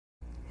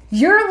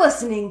You're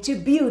listening to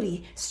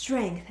Beauty,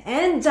 Strength,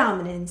 and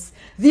Dominance,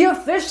 the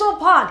official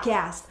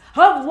podcast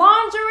of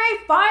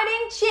Lingerie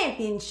Fighting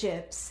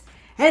Championships.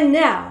 And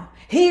now,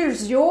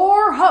 here's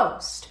your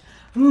host,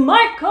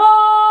 Michael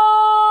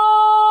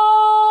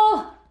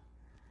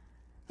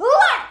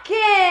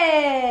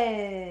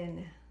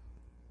Latkin.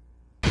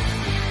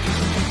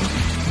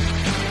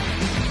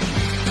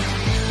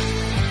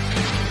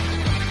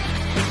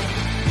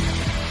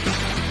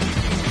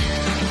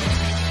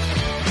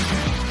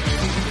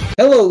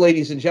 Hello,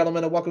 ladies and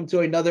gentlemen, and welcome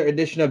to another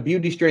edition of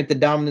Beauty, Strength, and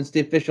Dominance,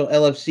 the official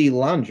LFC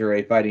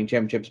Lingerie Fighting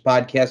Championships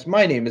podcast.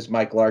 My name is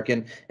Mike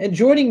Larkin, and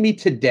joining me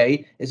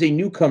today is a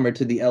newcomer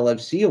to the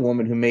LFC, a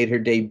woman who made her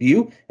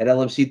debut at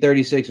LFC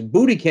 36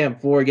 Booty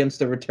Camp 4 against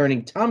the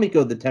returning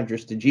Tomiko the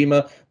Temptress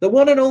Tajima, the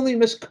one and only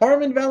Miss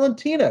Carmen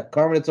Valentina.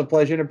 Carmen, it's a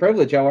pleasure and a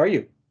privilege. How are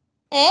you?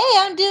 Hey,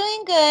 I'm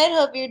doing good.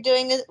 Hope you're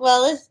doing as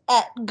well as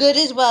good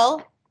as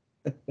well.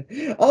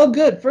 All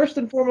good. First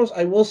and foremost,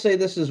 I will say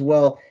this as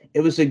well. It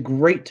was a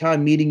great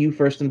time meeting you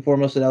first and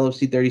foremost at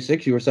LFC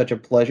 36. You were such a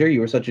pleasure. You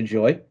were such a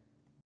joy.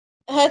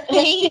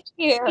 Thank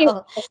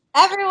you.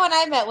 Everyone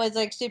I met was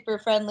like super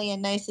friendly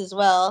and nice as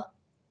well.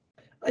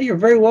 You're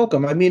very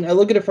welcome. I mean, I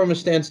look at it from a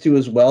stance too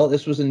as well.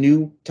 This was a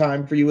new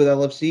time for you with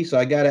LFC, so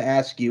I got to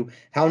ask you,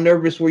 how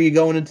nervous were you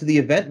going into the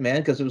event,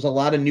 man? Because it was a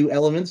lot of new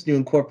elements, new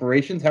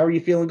incorporations. How are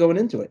you feeling going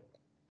into it?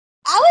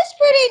 I was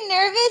pretty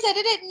nervous. I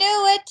didn't know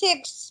what to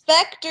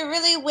expect or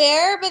really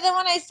wear, but then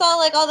when I saw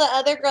like all the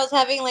other girls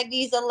having like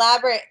these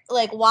elaborate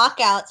like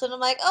walkouts, and I'm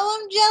like, oh,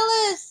 I'm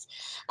jealous.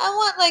 I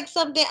want like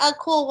a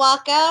cool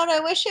walkout. I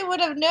wish I would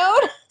have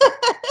known.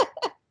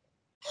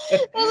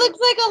 It looks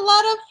like a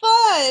lot of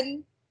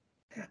fun.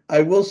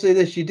 I will say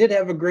this, you did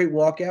have a great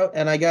walkout,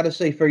 and I got to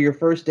say, for your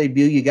first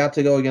debut, you got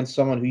to go against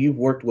someone who you've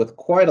worked with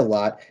quite a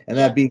lot, and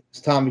that being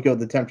Tomiko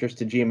the Temptress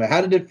Tajima.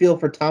 How did it feel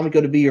for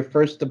Tomiko to be your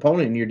first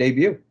opponent in your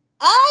debut?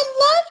 I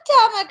love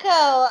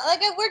Tomiko.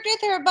 Like, I've worked with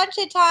her a bunch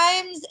of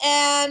times,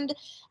 and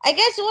I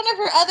guess one of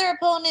her other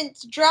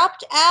opponents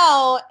dropped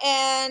out,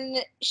 and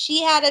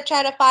she had to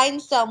try to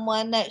find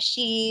someone that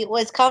she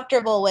was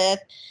comfortable with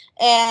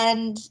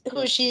and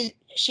who she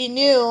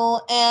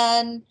knew,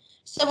 and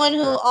someone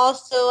who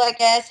also, I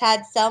guess,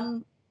 had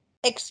some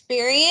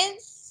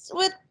experience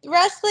with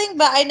wrestling,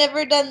 but I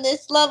never done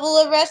this level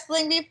of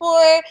wrestling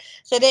before,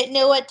 so I didn't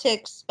know what to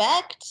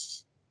expect.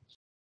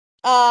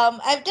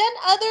 I've done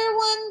other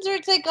ones where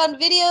it's like on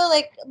video,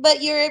 like,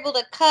 but you're able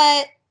to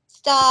cut,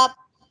 stop,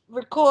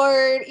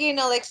 record,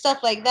 like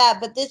stuff like that.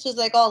 But this was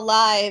like all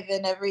live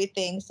and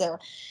everything. So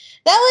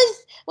that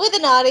was with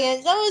an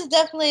audience. That was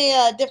definitely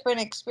a different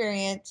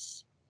experience.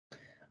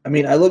 I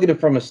mean, I look at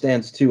it from a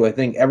stance too. I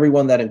think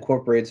everyone that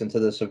incorporates into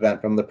this event,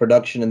 from the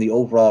production and the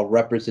overall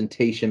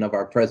representation of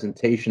our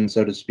presentation,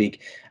 so to speak,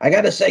 I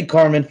got to say,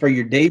 Carmen, for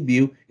your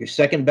debut, your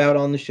second bout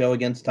on the show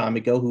against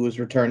Tomiko, who was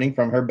returning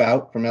from her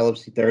bout from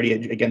LFC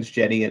 30 against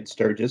Jenny at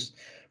Sturgis.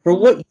 For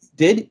what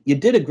you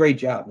did a great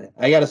job, man.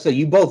 I got to say,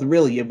 you both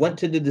really, you went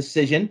to the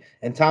decision,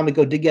 and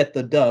Tomiko did get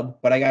the dub,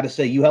 but I got to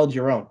say, you held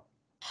your own.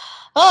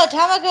 Oh,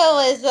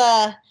 Tomiko was,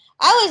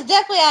 I was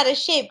definitely out of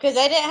shape because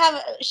I didn't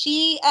have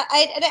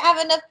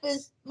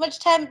as much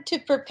time to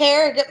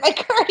prepare and get my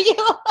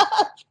cardio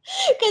up.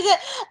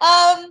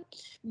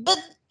 But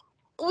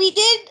we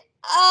did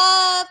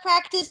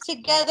practice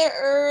together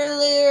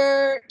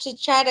earlier to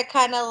try to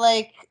kind of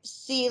like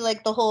see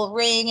like the whole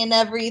ring and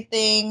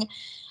everything.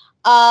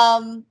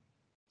 But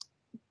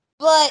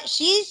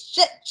she's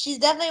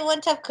definitely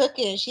one tough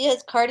cookie. She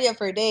has cardio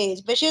for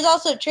days. But she was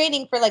also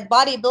training for like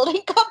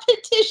bodybuilding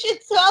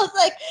competitions. So I was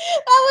like,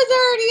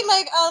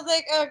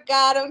 oh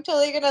God, I'm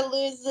totally gonna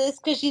lose this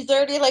because she's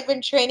already like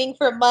been training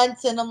for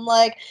months, and I'm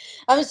like,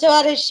 I'm so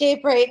out of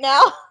shape right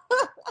now.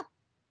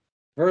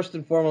 First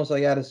and foremost, I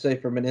got to say,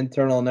 from an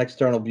internal and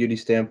external beauty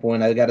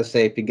standpoint, I got to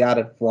say, if you got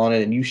it, flaunt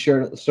it, and you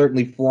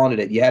certainly flaunted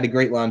it. You had a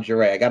great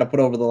lingerie. I got to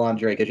put over the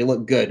lingerie because you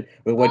look good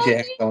with what you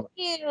had on.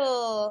 Thank you.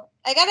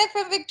 I got it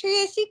from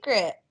Victoria's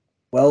Secret.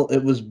 Well,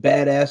 it was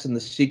badass, and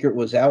the secret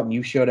was out, and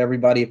you showed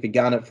everybody if you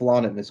got it,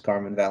 flaunt it, Miss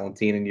Carmen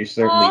Valentine, and you're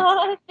certainly.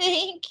 Oh,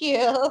 thank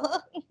you.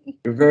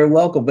 You're very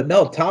welcome. But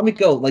no,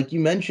 Tomiko, like you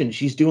mentioned,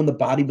 she's doing the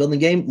bodybuilding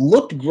game.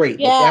 Looked great.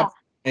 Yeah. Looked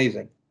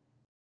amazing.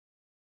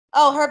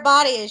 Oh, her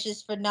body is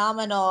just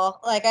phenomenal.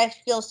 Like, I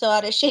feel so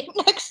out of shape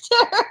next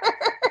to her.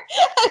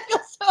 I feel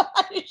so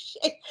out of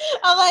shape.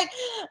 I'm like,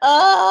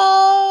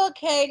 oh,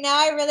 okay, now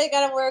I really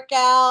got to work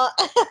out.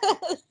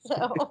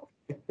 So.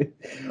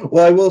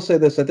 Well, I will say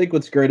this. I think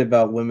what's great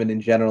about women in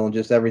general and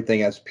just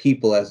everything as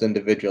people, as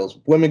individuals,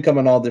 women come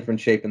in all different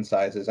shape and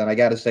sizes. And I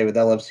got to say, with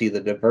LFC, the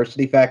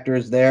diversity factor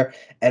is there.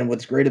 And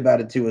what's great about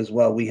it, too, as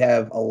well, we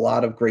have a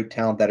lot of great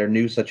talent that are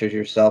new, such as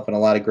yourself, and a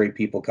lot of great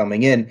people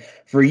coming in.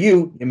 For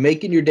you, you're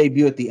making your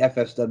debut at the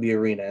FSW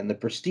Arena. And the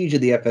prestige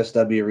of the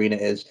FSW Arena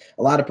is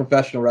a lot of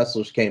professional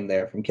wrestlers came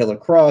there, from Killer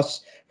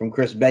Cross, from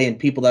Chris Bay, and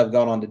people that have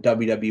gone on to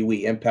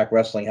WWE, Impact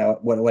Wrestling,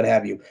 what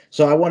have you.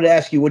 So I wanted to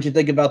ask you, what you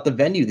think about the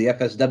venue, the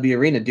FSW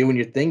Arena, doing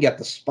your thing? You got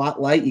the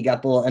spotlight, you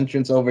got the little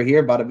entrance over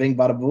here, bada bing,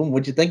 bada boom.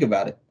 What'd you think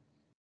about it?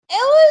 It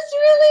was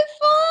really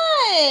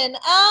fun.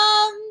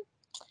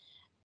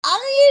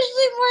 I'm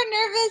usually more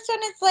nervous when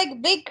it's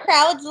like big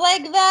crowds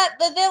like that.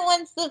 But then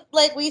once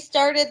we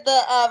started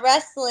the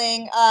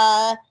wrestling,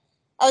 I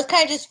was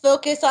kind of just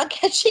focused on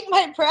catching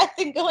my breath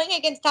and going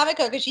against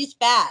Tamiko because she's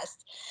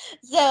fast.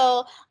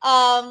 So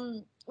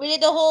we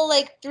did the whole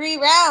 3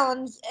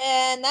 rounds,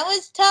 and that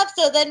was tough.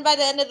 So then by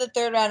the end of the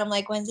 3rd round, I'm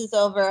like, when's this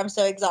over? I'm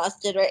so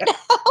exhausted right now.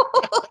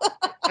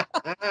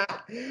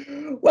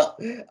 Well,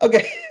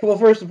 okay. Well,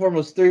 first and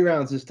foremost, 3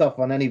 rounds is tough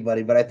on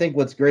anybody, but I think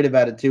what's great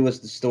about it too is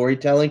the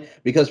storytelling.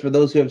 Because for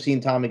those who have seen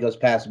Tomiko's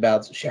past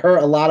bouts,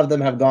 a lot of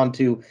them have gone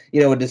to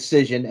a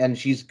decision, and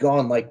she's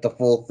gone like the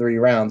full 3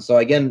 rounds. So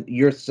again,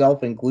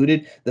 yourself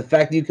included, the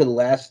fact that you could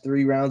last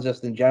 3 rounds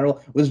just in general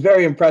was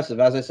very impressive.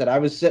 As I said, I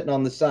was sitting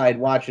on the side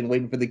watching,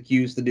 waiting for the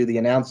cues to do the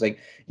announcing.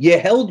 You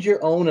held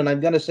your own, and I'm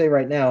gonna say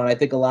right now, and I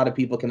think a lot of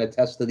people can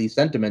attest to these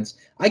sentiments.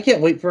 I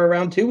can't wait for a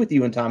round 2 with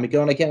you and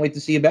Tomiko, and I can't wait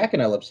to see you back in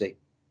LFC.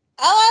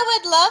 Oh, I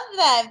would love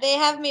that if they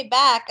have me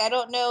back. I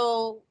don't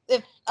know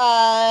if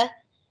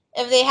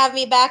they have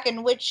me back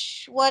and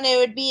which one it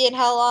would be and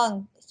how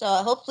long. So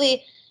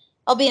hopefully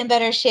I'll be in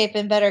better shape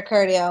and better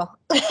cardio.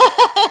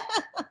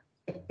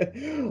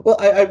 Well,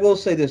 I will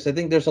say this. I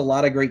think there's a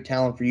lot of great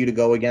talent for you to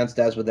go against,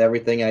 as with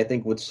everything. And I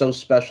think what's so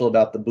special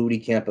about the booty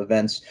camp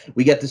events,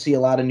 we get to see a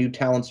lot of new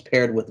talents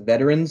paired with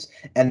veterans,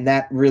 and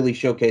that really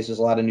showcases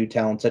a lot of new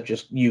talent, such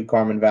as you,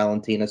 Carmen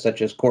Valentina,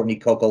 such as Courtney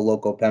Coco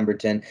Loco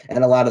Pemberton,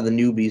 and a lot of the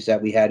newbies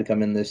that we had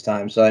come in this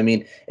time. So, I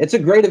mean, it's a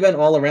great event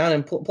all around.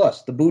 And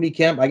plus, the booty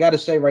camp, I got to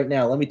say right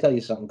now, let me tell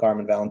you something,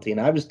 Carmen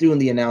Valentina. I was doing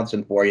the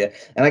announcing for you,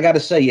 and I got to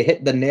say, you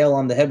hit the nail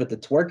on the head with the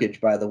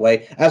twerkage, by the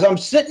way. As I'm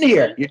sitting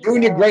here, you're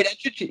doing your great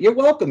entrance. You're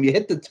welcome. You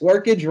hit the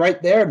twerkage right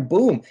there, and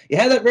boom. You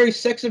had that very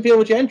sex appeal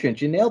with your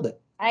entrance. You nailed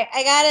it. I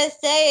gotta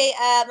say,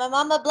 my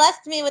mama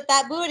blessed me with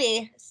that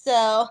booty.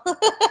 So.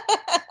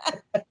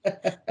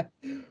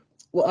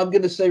 Well, I'm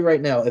going to say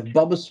right now, if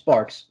Bubba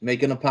Sparks,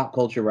 making a pop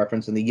culture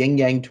reference, and the Yin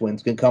Yang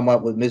Twins can come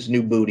up with Miss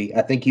New Booty,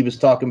 I think he was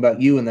talking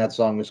about you in that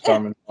song, Miss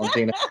Carmen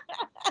Valentina.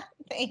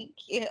 Thank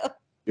you.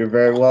 You're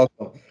very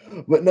welcome.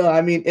 But no,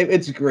 I mean,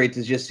 it's great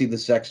to just see the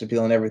sex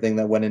appeal and everything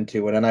that went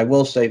into it. And I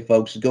will say,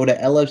 folks, go to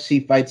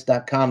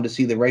lfcfights.com to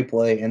see the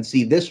replay and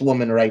see this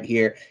woman right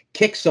here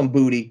kick some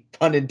booty,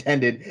 pun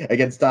intended,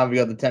 against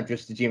Tomiko the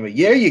Temptress Tajima.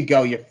 There you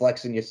go. You're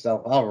flexing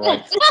yourself. All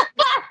right.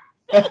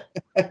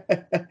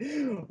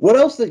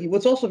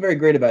 What's also very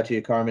great about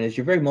you, Carmen, is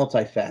you're very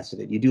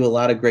multifaceted. You do a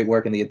lot of great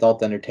work in the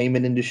adult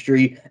entertainment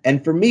industry.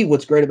 And for me,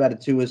 what's great about it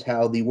too is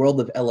how the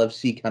world of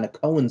LFC kind of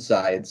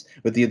coincides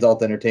with the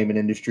adult entertainment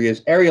industry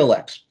is Aerial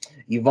X,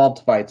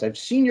 Evolved Fights. I've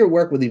seen your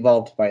work with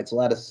Evolved Fights, a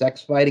lot of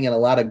sex fighting and a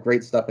lot of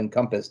great stuff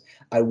encompassed.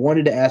 I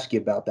wanted to ask you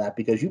about that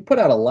because you put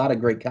out a lot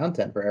of great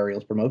content for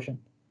Aerial's promotion.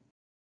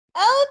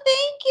 Oh,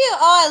 thank you.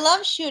 Oh, I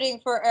love shooting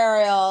for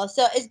Ariel.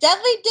 So it's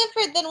definitely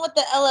different than what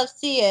the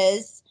LFC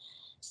is.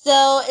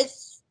 So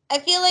I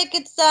feel like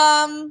it's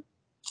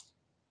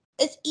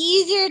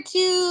easier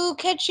to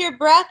catch your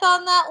breath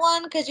on that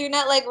one because you're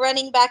not like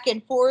running back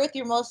and forth.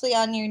 You're mostly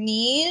on your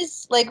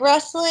knees, like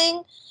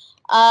wrestling.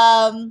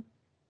 And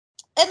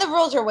the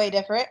rules are way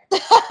different.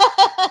 So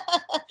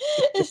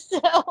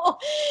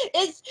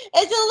it's a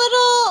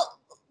little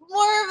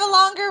more of a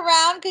longer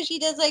round because she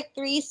does like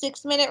 3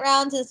 6-minute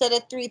rounds instead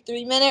of 3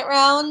 3-minute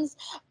rounds.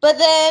 But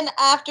then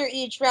after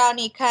each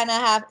round, you cut,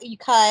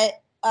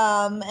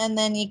 and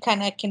then you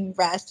kind of can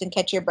rest and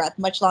catch your breath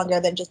much longer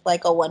than just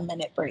like a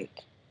 1-minute break.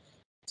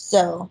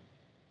 So.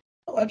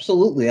 Oh,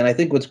 absolutely. And I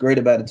think what's great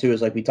about it too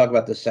is like we talk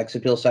about the sex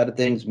appeal side of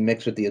things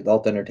mixed with the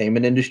adult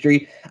entertainment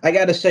industry. I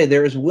got to say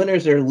there is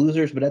winners, there are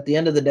losers, but at the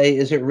end of the day,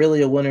 is it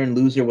really a winner and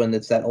loser when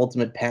it's that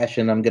ultimate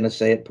passion? I'm going to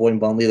say it point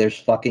bluntly. There's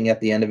fucking at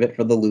the end of it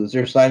for the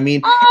loser. So I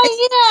mean,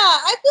 Oh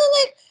yeah, I feel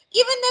like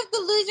even if the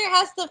loser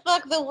has to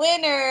fuck the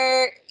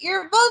winner,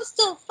 you're both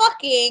still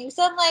fucking.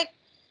 So I'm like,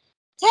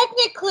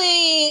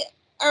 technically,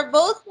 are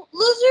both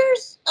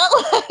losers?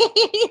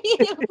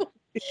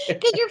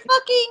 Because you're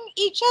fucking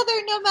each other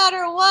no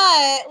matter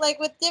what. Like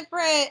with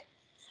different,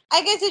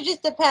 I guess it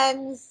just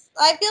depends.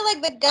 I feel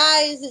like the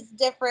guys is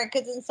different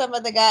because in some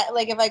of the guys,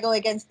 like if I go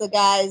against the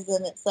guys,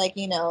 then it's like,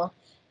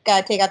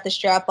 gotta take out the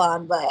strap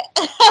on. But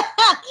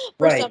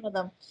for right. some of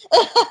them,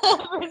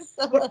 for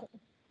some of them.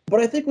 But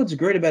I think what's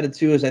great about it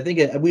too is I think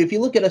if you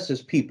look at us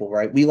as people,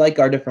 right, we like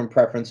our different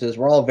preferences.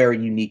 We're all very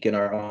unique in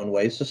our own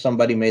ways. So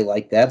somebody may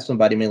like that.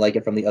 Somebody may like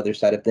it from the other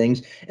side of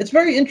things. It's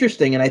very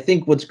interesting. And I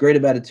think what's great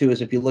about it too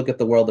is if you look at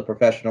the world of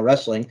professional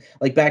wrestling,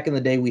 like back in the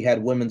day, we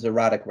had women's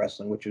erotic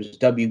wrestling, which was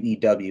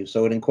WEW.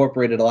 So it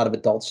incorporated a lot of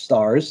adult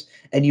stars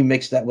and you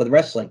mix that with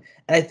wrestling.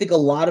 And I think a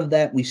lot of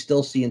that we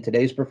still see in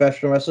today's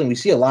professional wrestling. We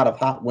see a lot of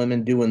hot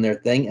women doing their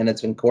thing and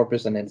it's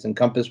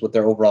encompassed with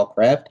their overall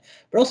craft.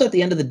 But also at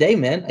the end of the day,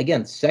 man,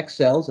 again, sex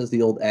sells, as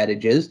the old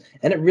adage is,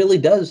 and it really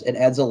does. It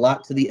adds a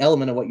lot to the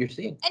element of what you're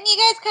seeing. And you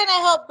guys kind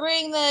of help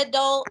bring the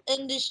adult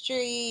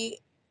industry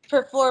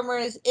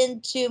performers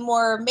into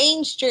more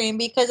mainstream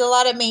because a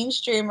lot of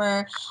mainstream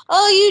are,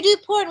 oh, you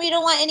do porn, we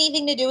don't want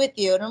anything to do with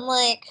you. And I'm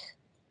like,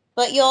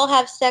 but you all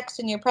have sex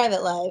in your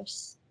private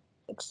lives.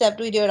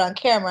 except we do it on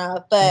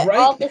camera. But Right.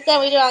 all of a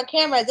sudden we do it on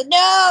camera. It's like,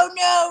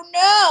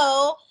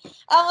 no.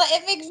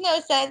 It makes no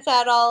sense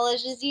at all.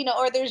 It's just,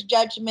 or there's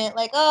judgment.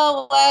 Like,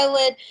 oh, why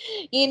would,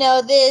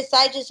 this?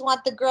 I just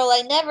want the girl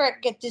I never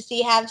get to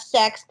see have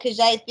sex because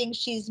I think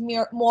she's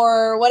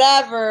more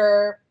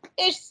whatever.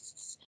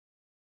 It's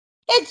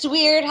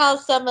weird how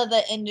some of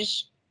the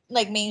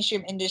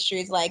mainstream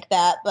industries like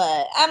that.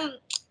 But I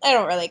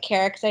don't really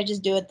care because I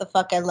just do what the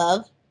fuck I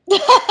love.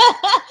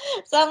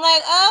 So I'm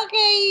like,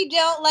 okay, you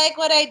don't like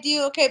what I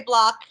do. Okay,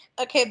 block.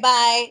 Okay,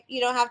 bye. You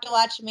don't have to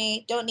watch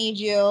me. Don't need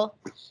you.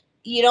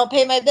 You don't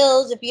pay my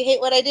bills if you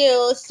hate what I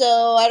do,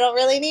 so I don't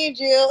really need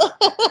you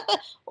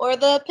or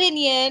the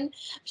opinion.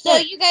 So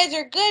you guys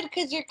are good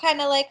because you're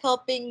kind of like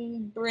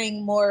helping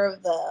bring more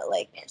of the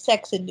like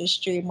sex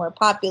industry more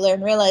popular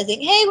and realizing,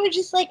 hey, we're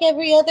just like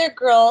every other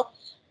girl.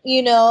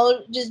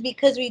 Just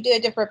because we do a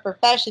different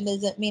profession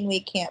doesn't mean we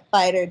can't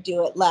fight or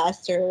do it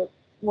less or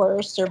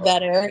worse or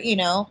better,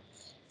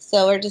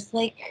 So we're just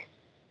like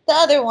the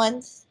other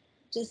ones.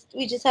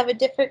 We just have a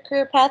different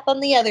career path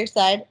on the other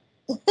side.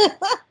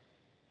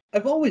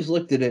 I've always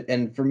looked at it,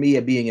 and for me,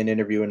 being an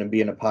interviewer and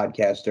being a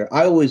podcaster,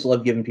 I always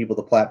love giving people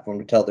the platform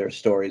to tell their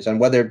stories, and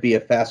whether it be a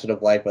facet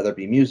of life, whether it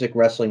be music,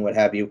 wrestling, what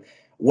have you.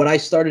 When I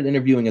started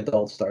interviewing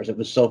adult stars, it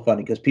was so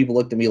funny because people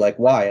looked at me like,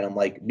 why? And I'm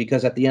like,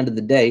 because at the end of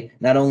the day,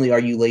 not only are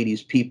you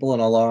ladies people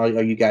and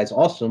are you guys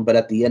awesome, but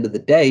at the end of the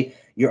day,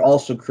 you're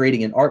also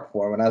creating an art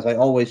form. And as I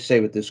always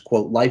say with this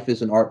quote, life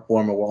is an art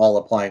form and we're all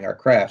applying our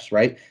crafts,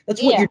 right?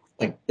 That's what you're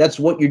doing. That's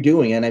what you're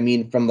doing. And I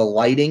mean, from the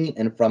lighting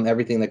and from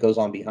everything that goes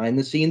on behind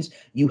the scenes,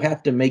 you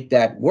have to make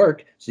that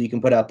work so you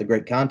can put out the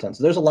great content.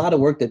 So there's a lot of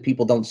work that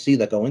people don't see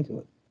that go into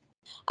it.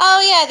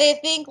 Oh yeah, they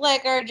think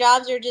like our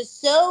jobs are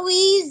just so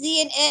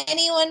easy and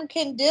anyone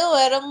can do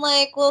it. I'm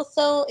like, well,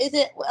 so is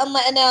it? I'm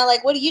like, now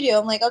like, what do you do?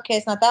 I'm like, okay,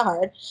 it's not that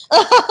hard.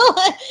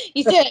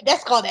 You sit at a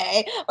desk all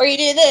day, or you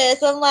do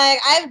this. I'm like,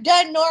 I've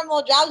done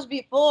normal jobs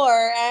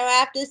before, and I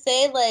have to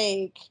say,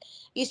 like,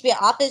 used to be an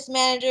office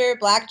manager,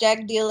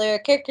 blackjack dealer,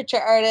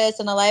 caricature artist,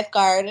 and a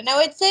lifeguard, and I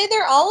would say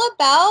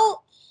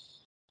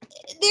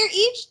they're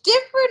each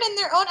different in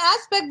their own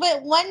aspect,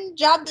 but one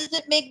job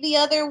doesn't make the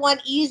other one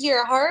easier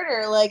or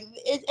harder.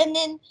 And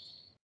then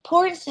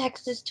porn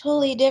sex is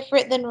totally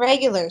different than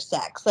regular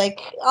sex. Like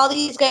all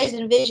these guys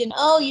envision,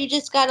 oh, you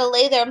just gotta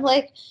lay there. I'm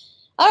like,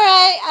 all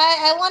right,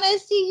 I want to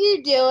see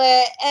you do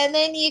it, and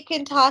then you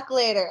can talk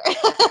later.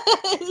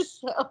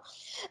 So,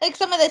 like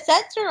some of the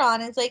sets are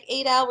on, it's like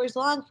 8 hours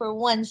long for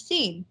one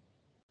scene,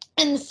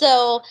 and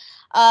so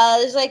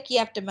there's like you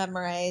have to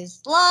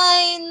memorize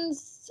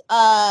lines.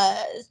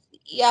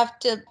 You have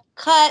to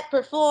cut,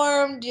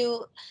 perform,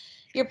 do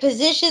your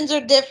positions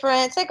are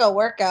different. It's like a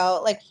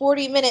workout, like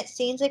 40-minute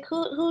scenes. Like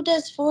who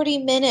does 40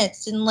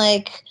 minutes in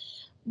like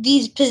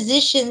these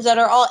positions that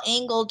are all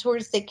angled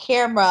towards the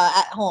camera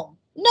at home?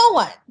 No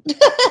one.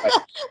 Right.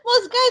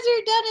 Most guys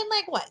are done in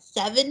like what,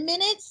 7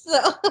 minutes? So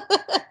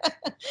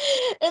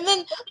and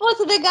then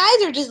most of the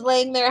guys are just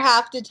laying there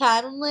half the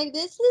time. I'm like,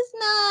 this is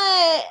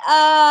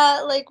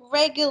not like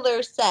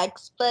regular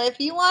sex, but if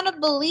you want to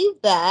believe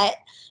that,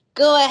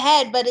 go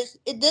ahead. But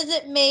it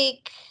doesn't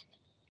make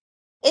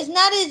it's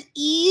not as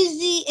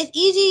easy. It's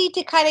easy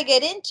to kind of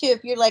get into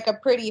if you're like a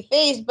pretty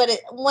face, but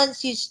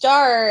once you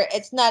start,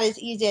 it's not as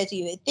easy as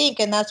you would think,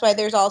 and that's why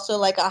there's also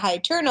like a high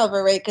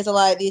turnover rate because a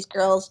lot of these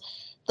girls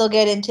they'll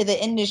get into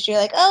the industry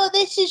like, oh,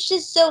 this is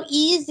just so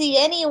easy,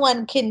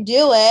 anyone can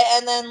do it,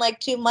 and then like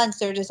 2 months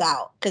they're just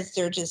out because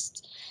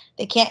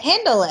they can't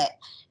handle it.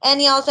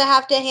 And you also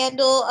have to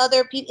handle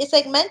other people. It's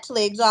like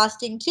mentally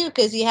exhausting too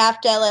because you have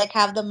to like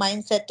have the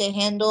mindset to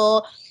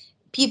handle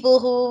people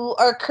who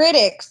are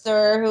critics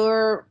or who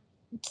are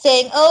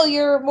saying, oh,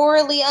 you're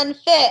morally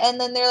unfit, and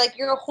then they're like,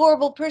 you're a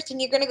horrible person,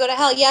 you're gonna go to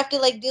hell. You have to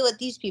like deal with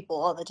these people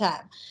all the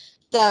time.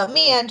 So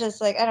me, I'm just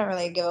like, I don't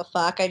really give a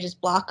fuck. I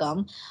just block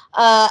them.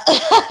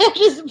 I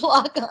just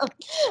block them.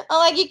 I'm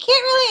like, you can't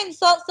really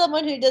insult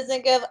someone who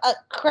doesn't give a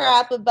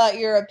crap about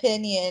your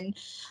opinion.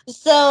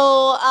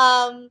 So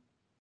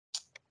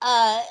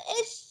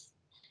it's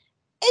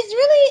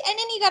really, and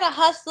then you gotta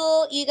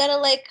hustle. You gotta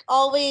like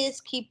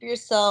always keep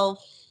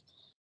yourself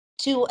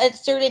to a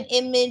certain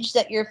image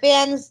that your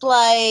fans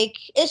like.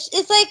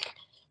 It's like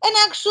an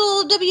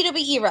actual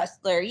WWE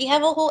wrestler. You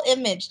have a whole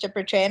image to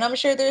portray. And I'm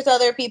sure there's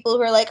other people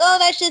who are like, oh,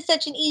 that's just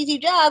such an easy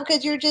job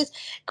because you're just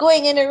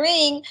going in a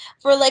ring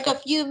for like a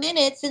few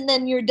minutes and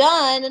then you're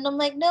done. And I'm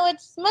like, no,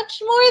 it's much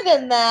more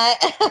than that.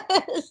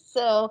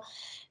 So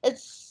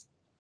it's,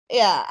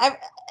 yeah,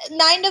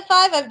 9 to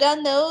 5, I've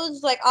done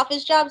those like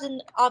office jobs,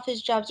 and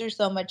office jobs are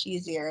so much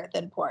easier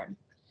than porn.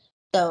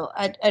 So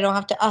I don't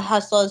have to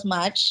hustle as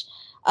much.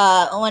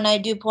 When I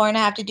do porn, I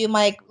have to do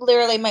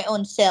literally my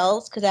own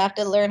sales because I have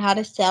to learn how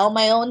to sell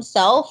my own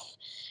self.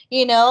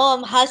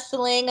 I'm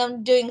hustling,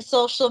 I'm doing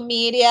social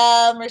media,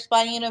 I'm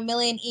responding to a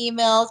million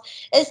emails.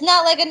 It's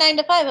not like a 9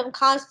 to 5. I'm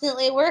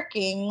constantly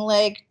working,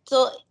 like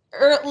till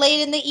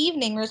late in the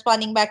evening,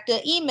 responding back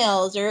to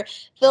emails or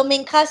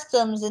filming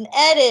customs and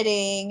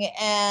editing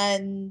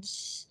and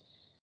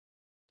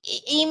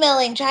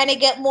emailing, trying to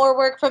get more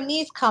work from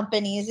these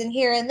companies and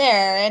here and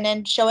there, and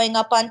then showing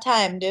up on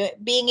time,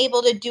 being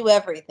able to do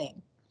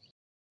everything.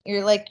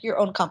 You're like your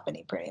own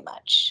company, pretty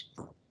much.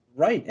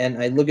 Right,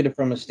 and I look at it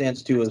from a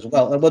stance too as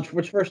well.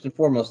 Which first and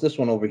foremost, this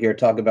one over here,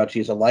 talk about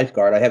she's a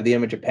lifeguard. I have the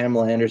image of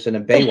Pamela Anderson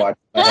and Baywatch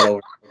in my head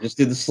over here. Just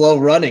do the slow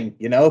running,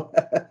 you know?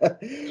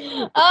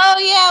 Oh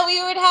yeah,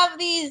 we would have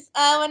these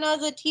when I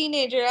was a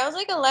teenager. I was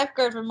like a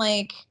lifeguard from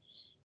like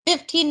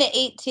 15 to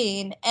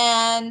 18,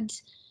 and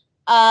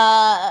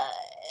uh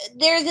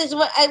there's this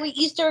we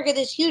used to work at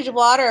this huge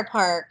water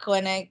park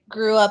when I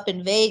grew up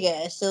in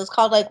Vegas. It was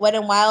called like Wet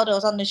and Wild. It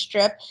was on the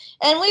Strip,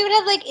 and we would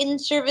have like in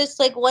service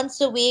like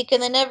once a week,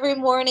 and then every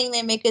morning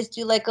they make us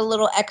do like a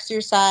little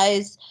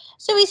exercise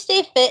so we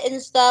stay fit and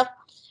stuff.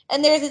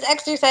 And there's this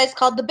exercise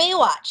called the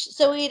Baywatch.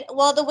 So we,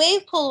 while the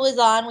wave pool was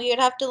on, we would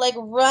have to like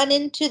run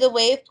into the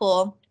wave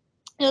pool.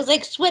 It was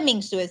like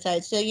swimming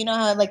suicide. So you know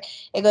how like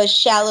it goes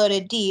shallow to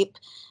deep.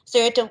 So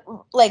you had to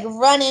like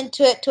run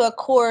into it to a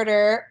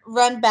quarter,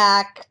 run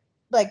back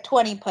like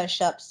 20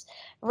 push-ups,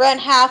 run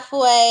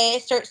halfway,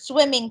 start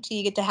swimming till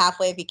you get to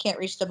halfway if you can't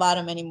reach the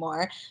bottom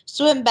anymore.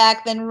 Swim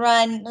back, then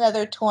run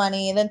another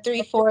 20, then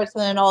 3/4, and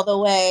then all the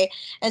way.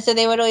 And so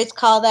they would always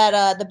call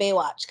that the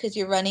Baywatch because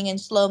you're running in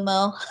slow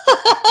mo,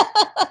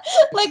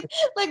 like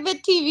the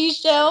TV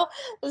show.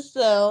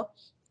 So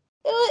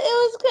it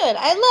was good.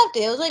 I loved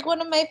it. It was like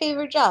one of my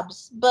favorite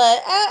jobs.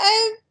 But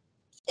I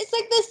it's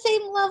like the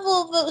same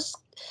level of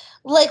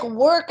like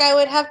work I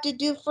would have to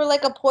do for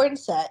like a porn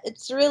set.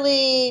 It's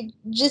really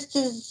just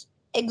as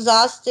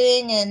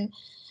exhausting, and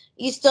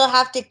you still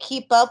have to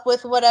keep up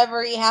with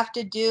whatever you have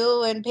to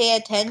do and pay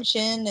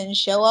attention and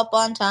show up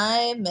on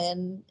time,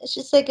 and it's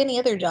just like any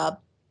other job.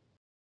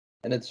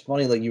 And it's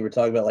funny, like you were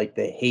talking about, like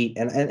the hate,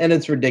 and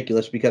it's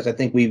ridiculous because I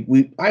think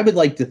we I would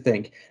like to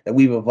think that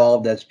we've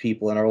evolved as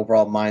people in our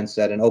overall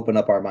mindset and open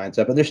up our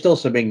mindset, but there's still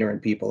some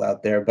ignorant people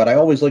out there. But I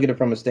always look at it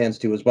from a stance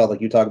too as well,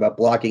 like you talk about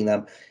blocking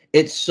them.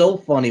 It's so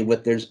funny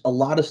with there's a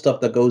lot of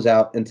stuff that goes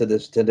out into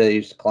this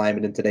today's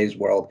climate in today's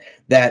world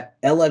that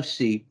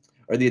LFC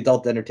or the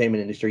adult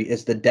entertainment industry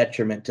is the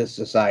detriment to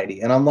society.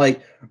 And I'm like,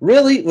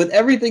 really, with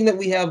everything that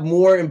we have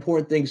more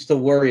important things to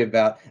worry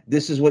about,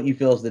 this is what you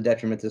feel is the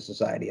detriment to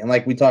society. And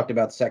like we talked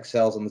about sex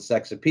sells and the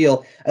sex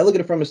appeal, I look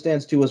at it from a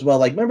stance too as well.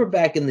 Like remember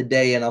back in the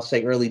day, and I'll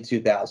say early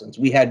 2000s,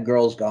 we had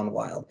Girls Gone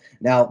Wild.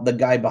 Now the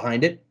guy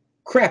behind it,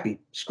 crappy,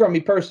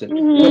 scrummy person.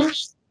 Mm-hmm.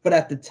 But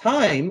at the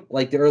time,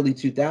 like the early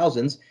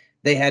 2000s,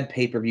 they had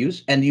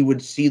pay-per-views and you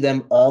would see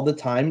them all the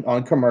time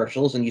on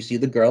commercials, and you see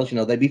the girls,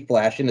 they'd be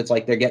flashing. It's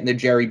like they're getting their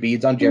Jerry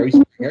beads on Jerry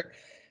Springer.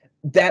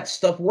 That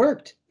stuff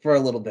worked for a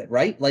little bit,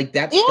 right? Like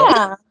that stuff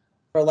Yeah.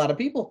 for a lot of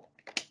people.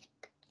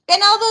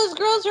 And all those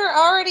girls are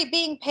already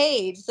being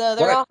paid, so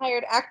they're Right. all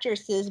hired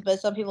actresses.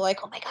 But some people are like,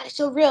 oh my god, it's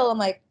so real. I'm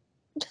like,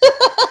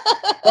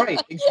 Right,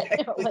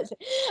 exactly. No, it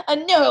wasn't. I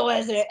know it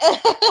wasn't.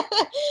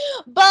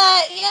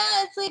 But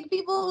yeah, it's like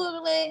people who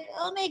are like,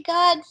 oh my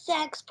god,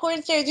 sex,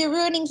 porn stars, you're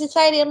ruining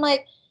society. I'm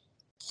like,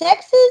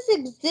 sex has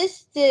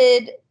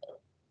existed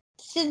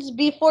since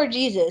before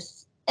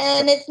Jesus,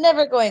 and it's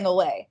never going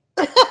away.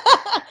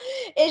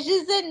 It's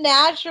just a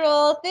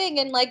natural thing.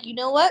 And like, you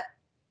know what?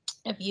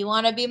 If you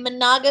want to be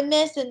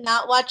monogamous and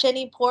not watch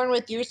any porn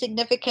with your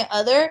significant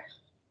other,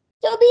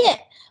 so be it.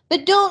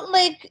 But don't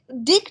like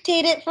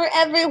dictate it for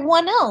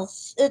everyone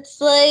else.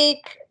 It's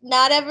like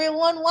not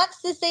everyone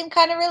wants the same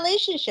kind of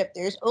relationship.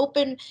 There's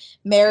open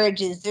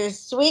marriages, there's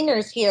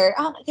swingers here.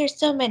 Oh, there's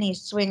so many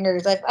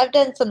swingers. I've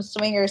done some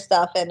swinger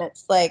stuff, and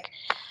it's like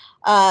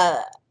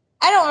I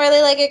don't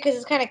really like it because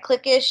it's kind of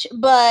cliquish,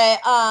 but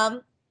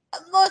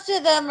most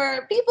of them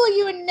are people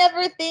you would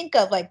never think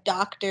of, like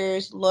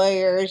doctors,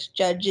 lawyers,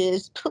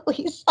 judges,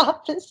 police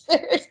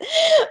officers.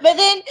 But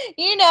then,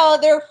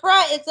 their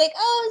front, it's like,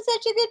 oh,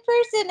 such a good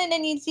person. And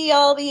then you see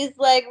all these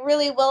like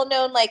really well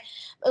known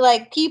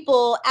like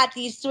people at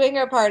these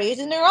swinger parties,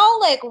 and they're all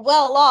like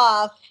well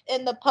off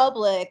in the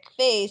public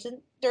face, and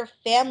they're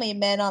family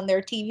men on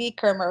their TV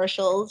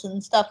commercials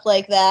and stuff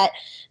like that.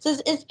 So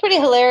it's pretty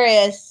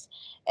hilarious.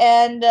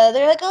 And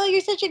they're like, "Oh,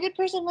 you're such a good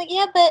person." I'm like,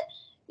 "Yeah, but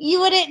you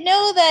wouldn't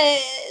know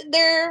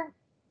that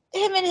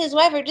him and his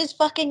wife are just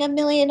fucking a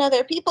million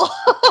other people."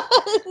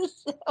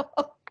 So,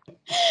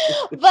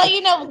 but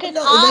because No,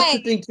 and that's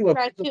the thing too. and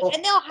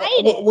they'll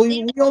hide Well, it.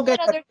 They we all don't got let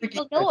that other freaky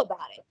people side. know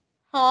about it.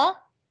 Huh?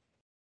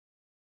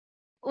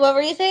 What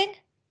were you saying?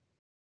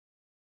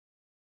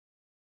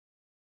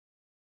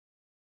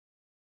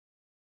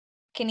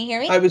 Can you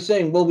hear me? I was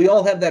saying, well, we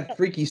all have that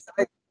freaky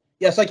side.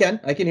 Yes, I can.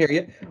 I can hear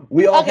you.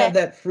 We all Okay. have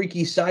that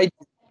freaky side.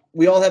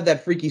 We all have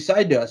that freaky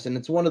side to us, and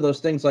it's one of those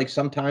things. Like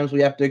sometimes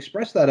we have to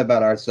express that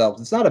about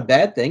ourselves. It's not a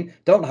bad thing.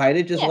 Don't hide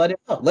it. Just Yeah. let it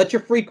out. Let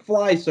your freak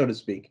fly, so to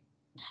speak.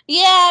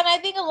 Yeah, and I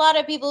think a lot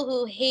of people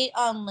who hate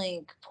on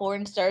like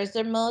porn stars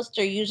the most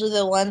are usually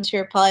the ones who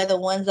are probably the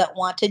ones that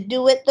want to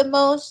do it the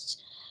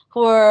most.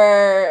 Who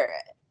are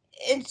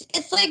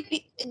it's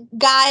like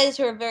guys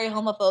who are very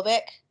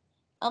homophobic.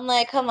 I'm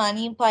like, come on,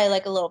 you probably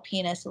like a little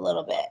penis a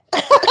little bit.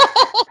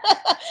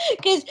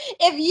 Because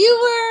if you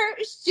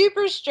were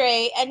super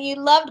straight and you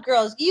loved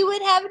girls, you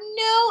would have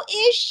no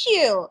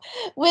issue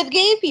with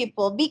gay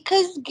people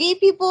because gay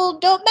people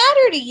don't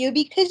matter to you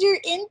because you're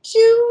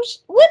into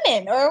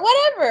women or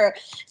whatever.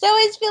 So I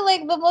always feel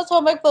like the most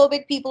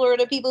homophobic people are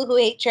the people who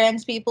hate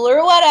trans people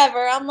or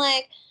whatever. I'm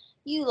like,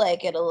 you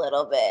like it a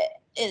little bit.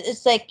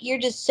 It's like you're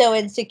just so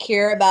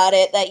insecure about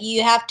it that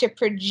you have to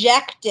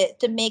project it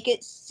to make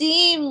it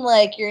seem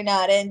like you're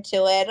not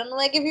into it. And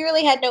like, if you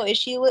really had no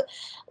issue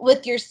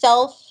with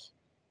yourself,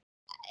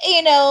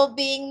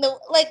 being the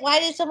like, why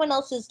does someone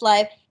else's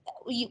life?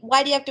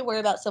 Why do you have to worry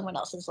about someone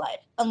else's life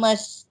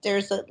unless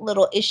there's a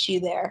little issue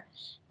there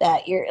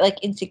that you're like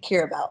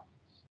insecure about?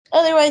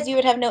 Otherwise, you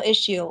would have no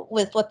issue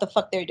with what the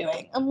fuck they're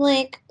doing. I'm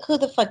like, who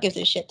the fuck gives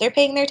a shit? They're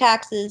paying their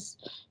taxes.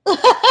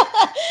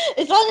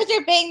 As long as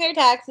they're paying their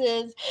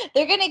taxes,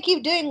 they're going to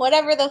keep doing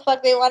whatever the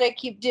fuck they want to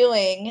keep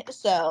doing.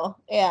 So,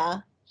 yeah.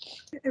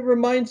 It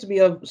reminds me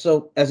of,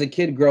 so as a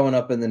kid growing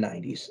up in the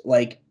 90s,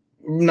 like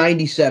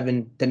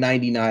 97 to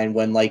 99,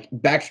 when like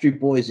Backstreet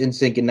Boys,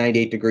 NSYNC, and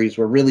 98 Degrees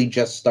were really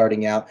just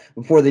starting out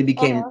before they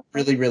became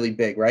really, really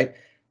big, right?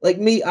 Like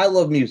me, I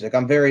love music. I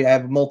have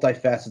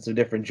multifacets of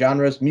different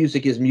genres.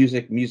 Music is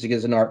music. Music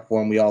is an art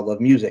form. We all love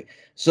music.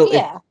 So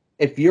Yeah.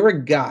 if you're a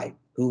guy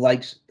who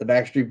likes the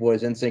Backstreet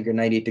Boys, NSYNC, or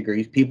 98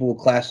 Degrees, people will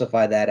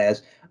classify that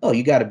as, oh,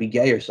 you got to be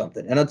gay or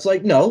something. And it's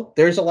like, no,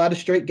 there's a lot of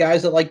straight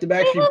guys that like the They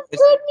Backstreet have Boys.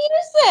 good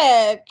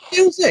music.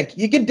 Music.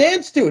 You can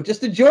dance to it.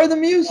 Just enjoy the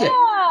music. Yeah.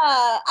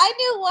 I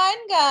knew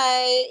one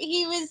guy,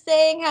 he was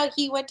saying how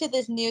he went to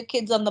this New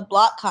Kids on the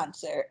Block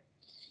concert.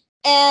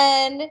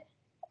 And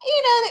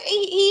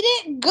he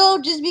didn't go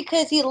just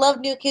because he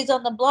loved New Kids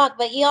on the Block,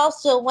 but he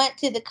also went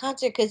to the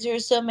concert because there were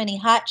so many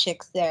hot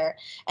chicks there.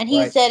 And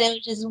he said it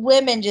was just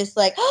women just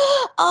like,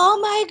 oh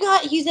my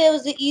God. He said it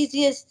was the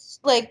easiest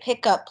like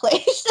pickup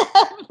place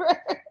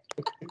ever.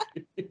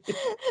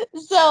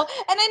 So,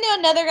 and I know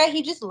another guy,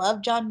 he just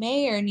loved John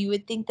Mayer, and you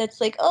would think that's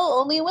like, oh,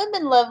 only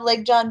women love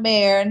like John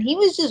Mayer. And he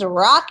was just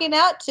rocking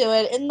out to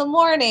it in the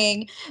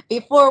morning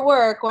before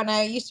work when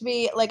I used to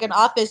be like an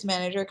office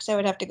manager because I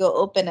would have to go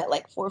open at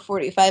like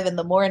 4:45 in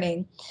the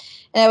morning.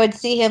 And I would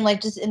see him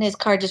like just in his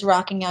car just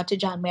rocking out to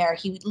John Mayer.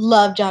 He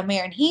loved John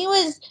Mayer, and he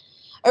was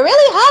a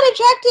really hot,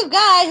 attractive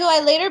guy who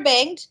I later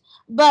banged.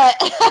 But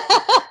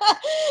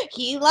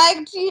he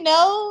liked,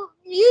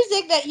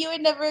 music that you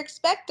would never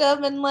expect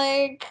him. And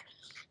like,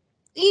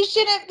 he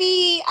shouldn't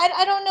be.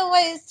 I don't know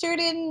why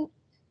certain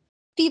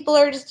people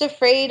are just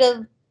afraid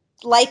of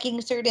liking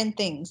certain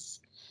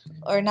things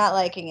or not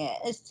liking it.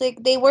 It's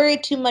like they worry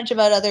too much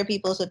about other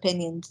people's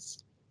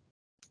opinions.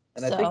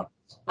 And So I think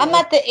I'm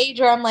at the age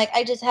where I'm like,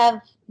 I just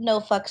have no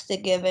fucks to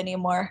give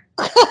anymore.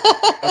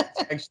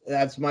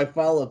 that's my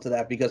follow-up to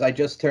that, because I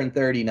just turned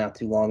 30 not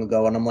too long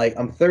ago, and I'm like,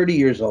 I'm 30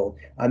 years old.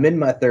 I'm in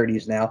my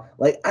 30s now.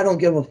 Like, I don't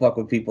give a fuck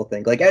what people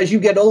think. Like, as you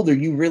get older,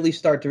 you really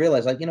start to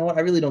realize, like, you know what?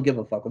 I really don't give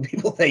a fuck what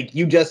people think.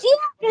 You just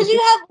because you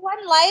have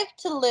one life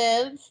to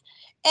live.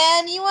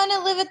 And you want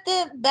to live it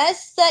the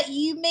best that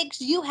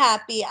makes you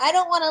happy. I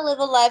don't want to live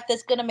a life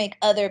that's going to make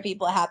other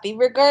people happy,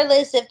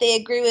 regardless if they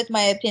agree with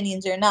my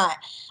opinions or not.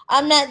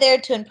 I'm not there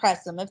to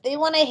impress them. If they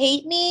want to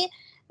hate me,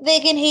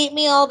 they can hate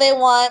me all they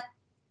want.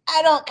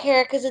 I don't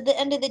care because at the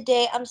end of the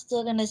day, I'm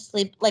still going to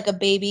sleep like a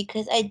baby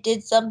because I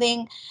did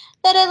something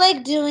that I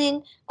like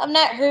doing. I'm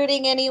not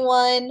hurting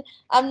anyone.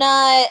 I'm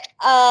not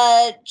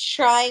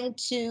trying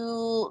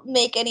to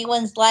make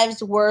anyone's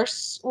lives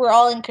worse. We're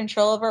all in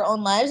control of our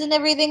own lives, and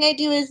everything I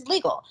do is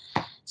legal.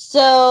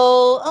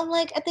 So I'm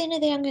like, at the end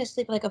of the day, I'm going to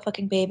sleep like a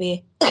fucking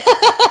baby.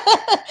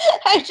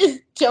 I just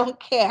don't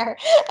care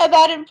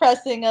about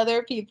impressing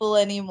other people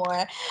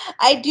anymore.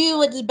 I do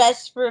what's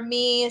best for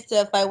me.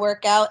 So if I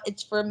work out,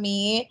 it's for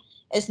me.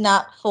 It's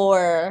not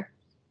for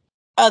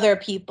other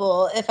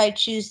people. If I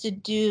choose to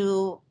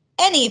do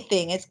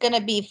anything, it's going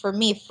to be for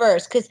me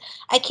first because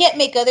I can't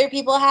make other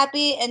people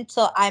happy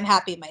until I'm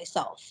happy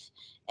myself.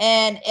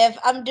 And if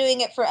I'm doing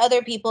it for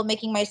other people,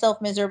 making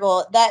myself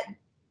miserable, that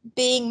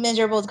being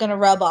miserable is going to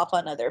rub off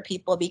on other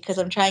people because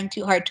I'm trying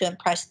too hard to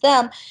impress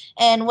them.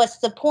 And what's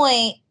the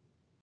point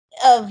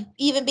of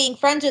even being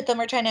friends with them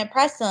or trying to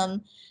impress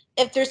them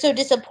if they're so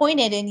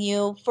disappointed in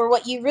you for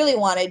what you really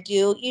want to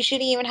do? You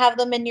shouldn't even have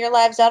them in your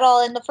lives at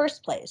all in the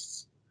first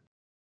place.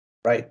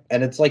 right.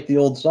 And it's like the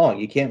old song,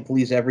 you can't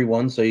please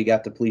everyone, so you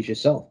got to please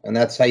yourself. And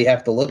that's how you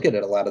have to look at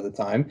it a lot of the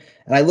time.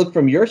 And I look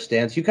from your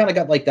stance, you kind of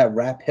got like that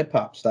rap hip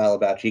hop style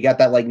about you. You got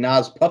that like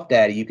Nas Puff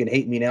Daddy, you can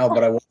hate me now,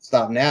 but I won't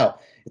stop now.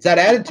 It's that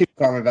attitude,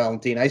 Carmen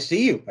Valentine. I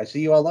see you. I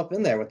see you all up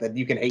in there with that.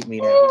 You can hate me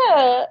now.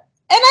 Yeah.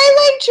 And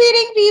I like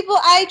treating people.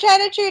 I try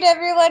to treat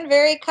everyone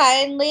very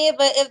kindly,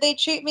 but if they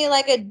treat me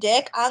like a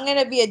dick, I'm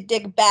going to be a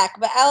dick back.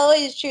 But I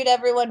always treat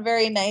everyone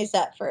very nice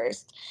at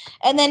first.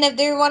 And then if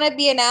they want to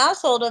be an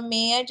asshole to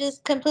me, I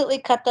just completely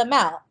cut them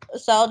out.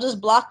 So I'll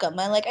just block them.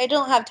 I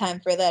don't have time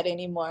for that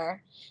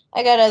anymore.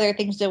 I got other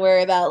things to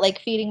worry about, like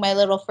feeding my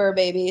little fur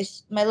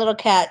babies, my little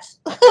cats.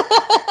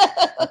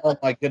 Oh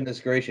my goodness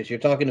gracious! You're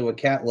talking to a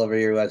cat lover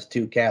here who has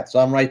 2 cats, so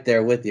I'm right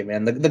there with you,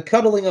 man. The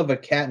cuddling of a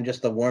cat and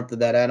just the warmth of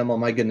that animal,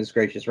 my goodness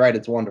gracious, right?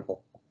 It's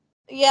wonderful.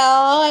 Yeah,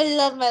 I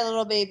love my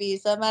little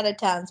babies. I'm out of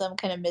town, so I'm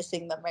kind of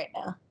missing them right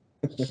now.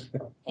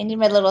 I need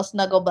my little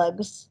snuggle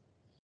bugs.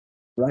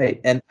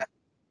 Right, and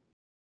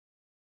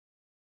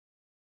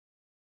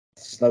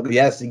snuggle,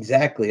 yes,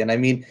 exactly. And I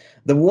mean,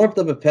 the warmth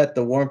of a pet,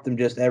 the warmth and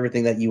just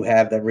everything that you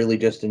have that really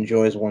just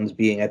enjoys one's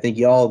being. I think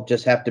you all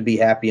just have to be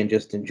happy and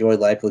just enjoy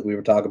life, like we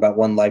were talking about,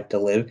 one life to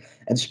live.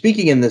 And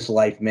speaking in this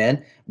life,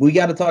 man, we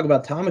got to talk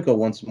about Tomiko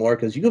once more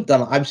because you have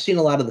done. I've seen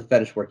a lot of the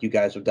fetish work you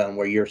guys have done,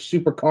 where you're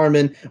super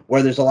Carmen,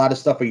 where there's a lot of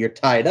stuff where you're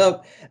tied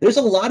up. There's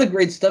a lot of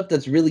great stuff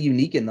that's really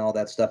unique in all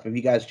that stuff. If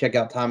you guys check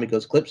out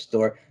Tomiko's Clip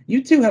Store,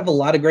 you two have a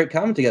lot of great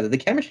comment together. The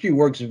chemistry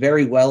works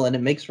very well, and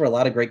it makes for a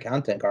lot of great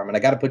content, Carmen. I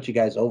got to put you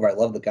guys over. I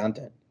love the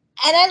content.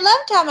 And I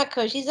love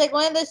Tamako. She's like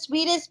one of the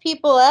sweetest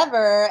people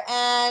ever.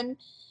 And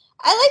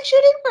I like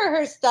shooting for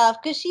her stuff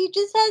because she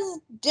just has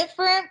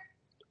different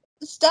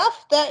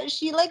stuff that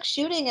she likes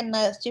shooting, and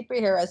the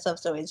superhero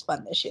stuff's always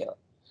fun to shoot.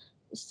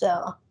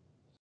 So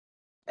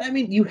I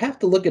mean, you have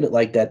to look at it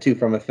like that too,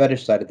 from a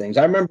fetish side of things.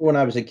 I remember when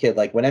I was a kid,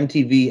 like when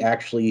MTV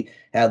actually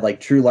had like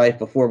True Life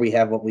before we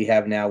have what we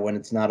have now, when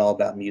it's not all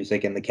about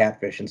music and the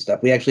catfish and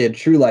stuff. We actually had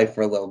True Life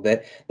for a little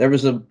bit. There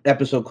was an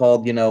episode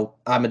called,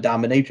 I'm a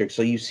Dominatrix.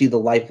 So you see the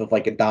life of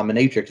like a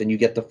dominatrix and you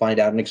get to find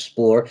out and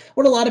explore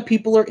what a lot of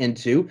people are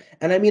into.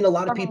 And I mean, a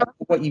lot of people,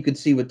 what you could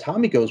see with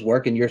Tomiko's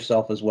work and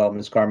yourself as well,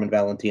 Ms. Carmen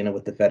Valentina,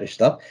 with the fetish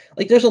stuff.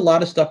 Like there's a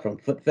lot of stuff from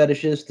foot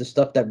fetishes to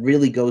stuff that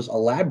really goes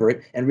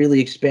elaborate and really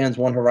expands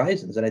one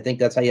horizons. And I think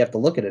that's how you have to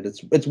look at it.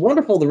 It's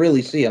wonderful to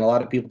really see and a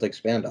lot of people to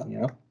expand on.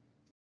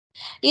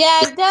 yeah,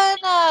 I've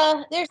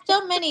done there's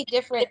so many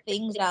different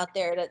things out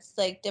there that's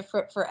like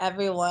different for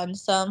everyone.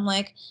 So I'm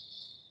like,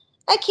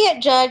 I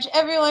can't judge.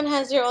 Everyone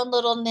has their own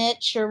little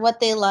niche or what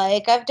they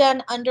like. I've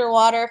done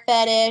underwater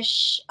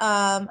fetish.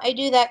 I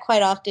do that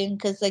quite often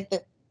because like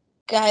the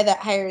guy that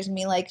hires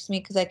me likes me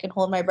because I can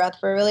hold my breath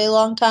for a really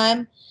long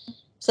time.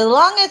 So the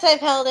longest I've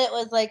held it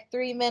was like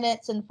 3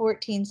 minutes and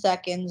 14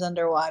 seconds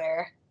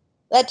underwater.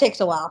 That takes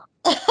a while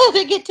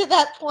to get to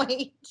that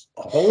point.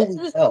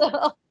 Holy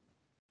hell.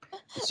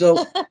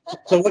 So,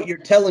 so what you're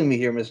telling me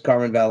here, Miss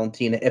Carmen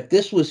Valentina, if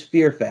this was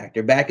Fear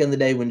Factor back in the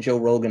day when Joe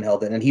Rogan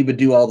held it, and he would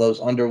do all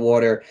those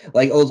underwater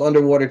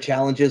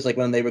challenges, like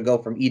when they would go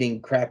from eating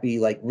crappy,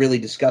 like really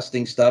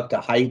disgusting stuff to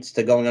heights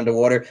to going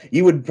underwater,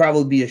 you would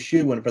probably be a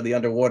shoo-in for the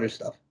underwater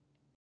stuff.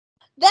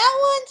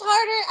 That one's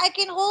harder. I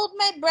can hold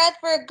my breath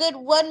for a good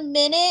 1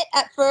 minute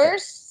at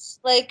first,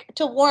 like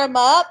to warm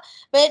up,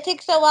 but it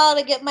takes a while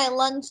to get my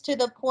lungs to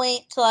the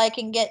point till I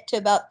can get to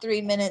about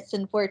 3 minutes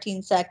and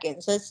 14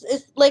 seconds. So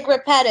it's like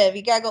repetitive.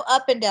 You gotta go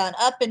up and down,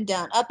 up and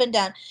down, up and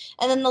down.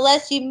 And then the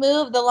less you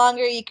move, the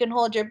longer you can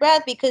hold your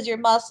breath because your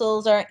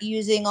muscles aren't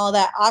using all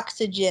that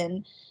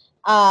oxygen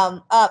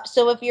up.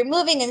 So if you're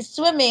moving and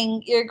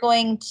swimming, you're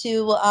going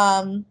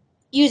to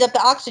use up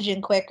the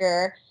oxygen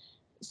quicker.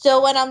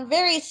 So when I'm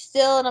very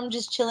still and I'm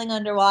just chilling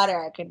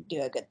underwater, I can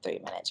do a good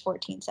 3 minutes,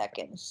 14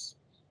 seconds.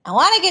 I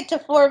want to get to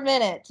 4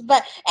 minutes.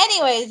 But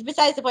anyways,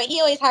 besides the point, he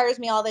always hires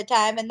me all the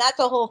time. And that's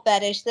a whole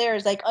fetish.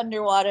 There's like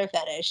underwater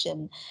fetish.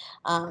 And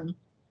um,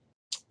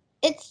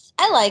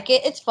 I like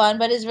it. It's fun,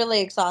 but it's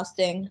really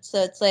exhausting.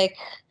 So it's like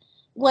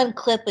one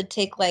clip would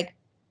take like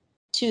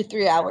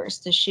 2-3 hours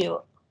to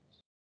shoot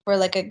for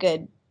like a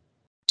good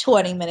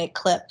 20-minute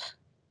clip.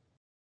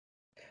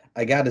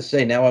 I gotta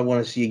say, now I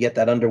want to see you get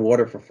that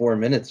underwater for 4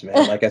 minutes,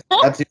 man. Like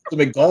that's the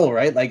ultimate goal,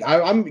 right? Like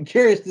I'm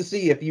curious to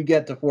see if you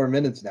get to 4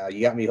 minutes now.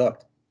 You got me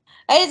hooked.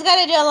 I just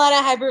gotta do a lot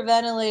of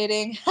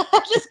hyperventilating.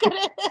 Just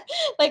gotta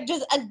like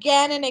just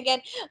again and again.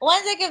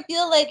 Once I can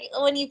feel like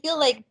when you feel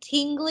like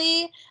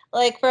tingly,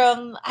 like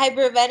from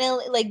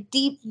like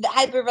deep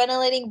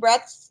hyperventilating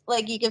breaths,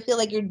 like you can feel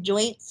like your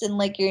joints and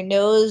like your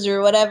nose or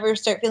whatever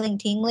start feeling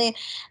tingly.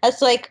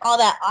 That's like all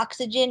that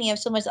oxygen. You have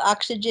so much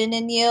oxygen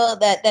in you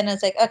that then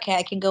it's like, okay,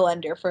 I can go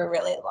under for a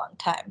really long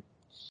time.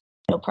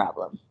 No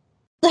problem.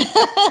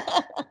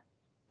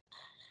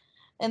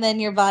 And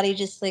then your body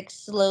just like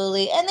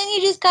slowly, and then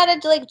you just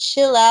gotta like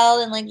chill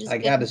out and like just I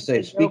get gotta into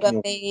say, the yoga speaking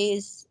of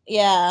phase.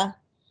 Yeah,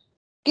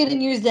 get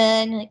in your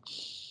zen. Like,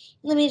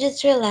 let me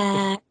just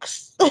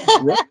relax.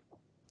 right,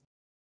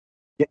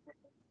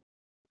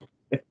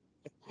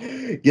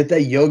 get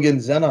that yoga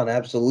and zen on,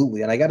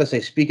 absolutely. And I gotta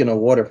say, speaking of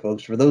water,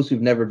 folks, for those who've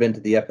never been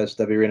to the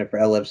FSW arena for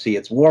LFC,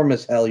 it's warm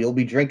as hell. You'll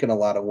be drinking a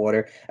lot of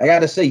water. I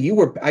gotta say,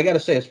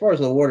 as far as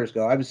the waters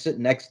go, I was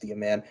sitting next to you,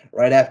 man,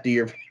 right after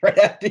your right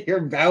after your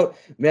bout.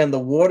 Man, the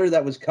water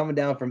that was coming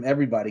down from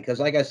everybody.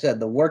 Because like I said,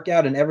 the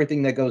workout and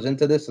everything that goes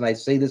into this, and I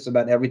say this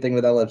about everything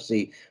with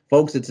LFC,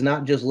 folks, it's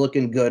not just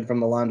looking good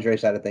from the lingerie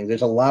side of things.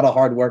 There's a lot of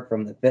hard work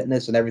from the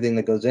fitness and everything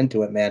that goes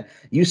into it, man.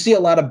 You see a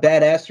lot of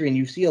badassery and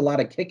you see a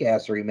lot of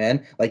kick-assery,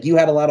 man. Like you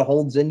had a lot of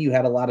holds in, you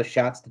had a lot of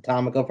shots to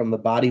Tomiko from the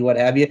body, what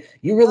have you.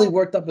 You really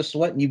worked up a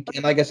sweat,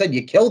 and like I said,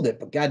 you killed it.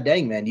 But god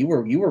dang, man, you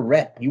were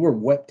wet, you were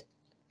whipped.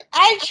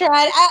 I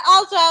tried.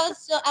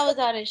 I was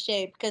out of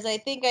shape because I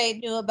think I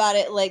knew about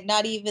it like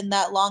not even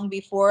that long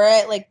before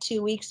it, like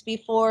 2 weeks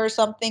before or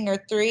something or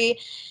three.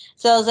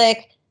 So I was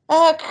like,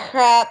 oh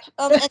crap.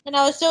 And then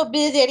I was so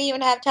busy I didn't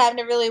even have time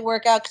to really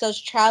work out because I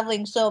was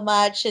traveling so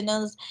much and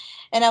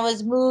I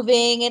was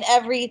moving and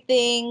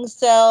everything.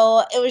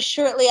 So it was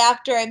shortly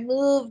after I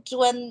moved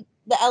when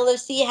the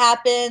LFC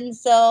happened.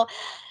 So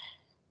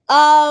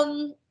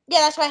yeah,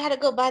 that's why I had to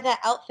go buy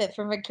that outfit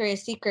from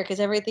Victoria's Secret because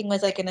everything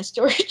was like in a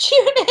storage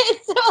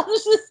unit. So I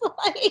was just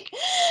like,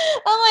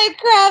 I'm like,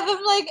 crap.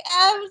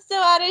 I'm so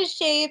out of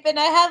shape, and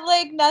I have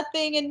like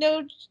nothing and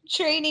no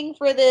training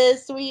for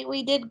this.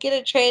 We did get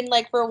a train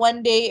like for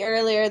one day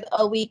earlier,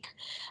 a week,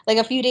 like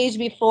a few days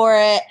before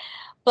it,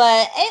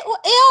 but it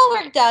all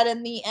worked out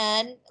in the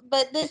end.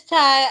 But this time,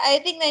 I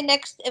think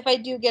if I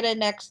do get a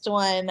next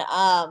one,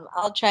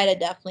 I'll try to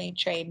definitely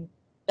train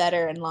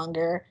better and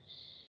longer.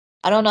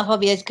 I don't know if I'll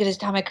be as good as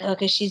Tamako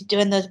because she's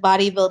doing those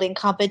bodybuilding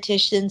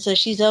competitions, so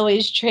she's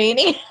always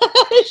training.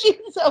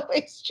 She's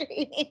always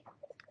training.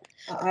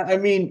 I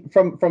mean,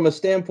 from a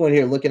standpoint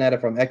here, looking at it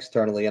from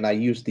externally, and I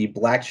use the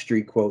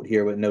Blackstreet quote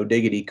here with no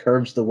diggity: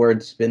 "Curves the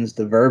word, spins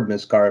the verb."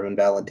 Miss Carmen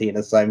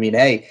Valentina. So I mean,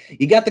 hey,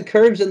 you got the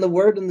curves in the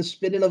word and the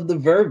spinning of the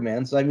verb,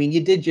 man. So I mean, you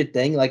did your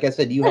thing. Like I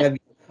said, you have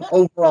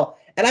overall,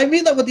 and I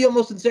mean that with the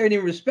utmost sincerity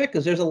and respect,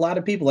 because there's a lot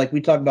of people, like we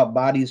talk about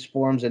bodies,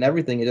 forms, and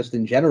everything, and just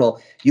in general.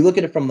 You look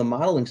at it from the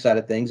modeling side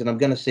of things, and I'm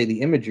going to say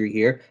the imagery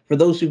here. For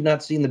those who've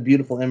not seen the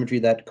beautiful imagery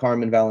that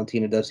Carmen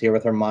Valentina does here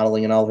with her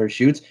modeling and all her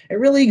shoots, it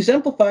really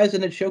exemplifies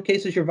and it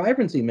showcases your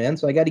vibrancy, man.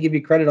 So I got to give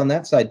you credit on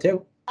that side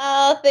too.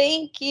 Oh,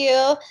 thank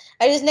you.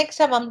 Next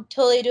time I'm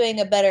totally doing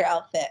a better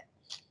outfit.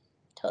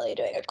 Totally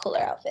doing a cooler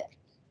outfit.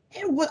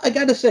 And what I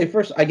gotta say,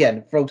 first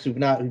again, folks if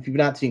you've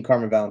not seen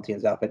Carmen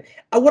Valentina's outfit,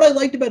 what I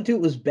liked about it too,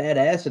 it was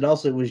badass, and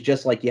also it was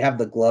just like you have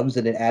the gloves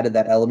and it added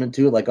that element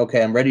to it. Like,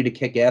 okay, I'm ready to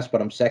kick ass,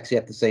 but I'm sexy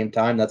at the same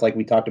time. That's like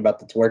we talked about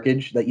the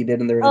twerkage that you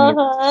did in there.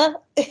 Uh-huh.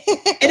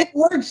 And it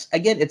works.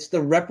 Again, it's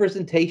the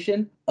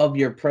representation of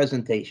your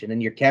presentation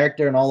and your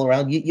character and all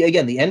around.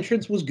 Again, the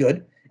entrance was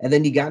good, and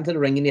then you got into the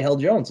ring and you held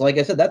your own. So, like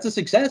I said, that's a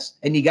success,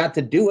 and you got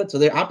to do it. So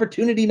the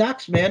opportunity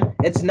knocks, man.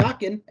 It's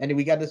knocking, and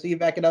we got to see you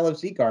back at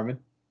LFC, Carmen.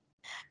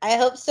 I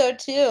hope so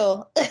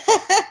too.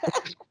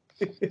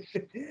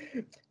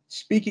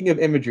 Speaking of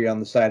imagery on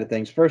the side of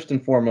things, first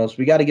and foremost,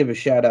 we got to give a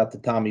shout out to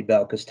Tommy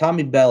Bell because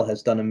Tommy Bell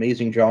has done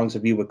amazing drawings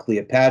of you with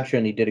Cleopatra,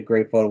 and he did a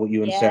great photo with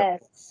you and Sarah.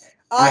 Yes.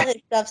 All his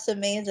stuff's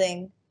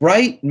amazing.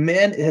 Right,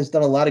 man has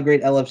done a lot of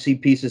great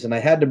LFC pieces, and I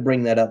had to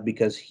bring that up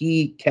because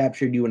he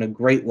captured you in a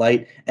great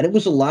light, and it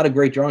was a lot of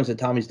great drawings that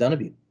Tommy's done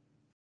of you.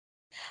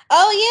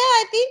 Oh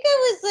yeah, I think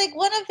it was like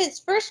one of his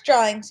first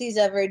drawings he's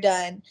ever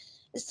done.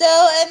 So,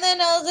 and then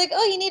I was like,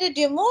 oh, you need to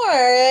do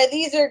more.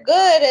 These are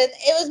good. And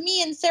it was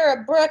me and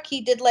Sarah Brooke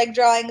he did like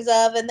drawings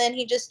of, and then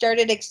he just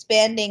started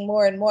expanding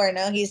more and more.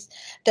 Now he's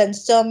done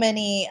so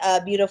many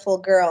beautiful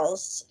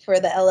girls for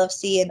the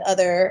LFC and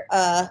other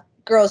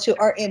girls who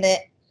aren't in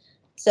it.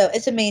 So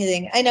it's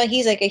amazing. I know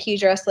he's like a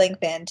huge wrestling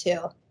fan too.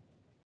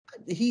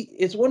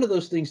 It's one of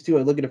those things too.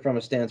 I look at it from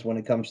a stance when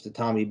it comes to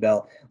Tommy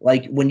Bell.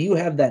 Like when you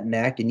have that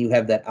knack and you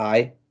have that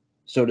eye,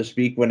 so to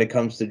speak, when it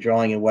comes to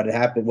drawing and what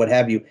happened, what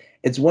have you,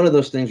 it's one of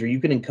those things where you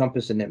can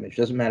encompass an image.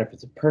 Doesn't matter if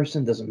it's a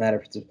person, doesn't matter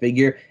if it's a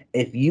figure.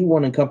 If you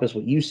want to encompass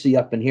what you see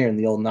up in here in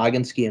the old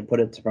Nogginsky and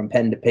put it from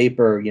pen to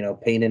paper, or,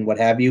 paint in what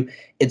have you,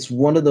 it's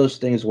one of those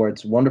things where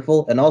it's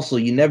wonderful. And also,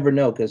 you never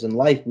know, because in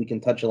life we can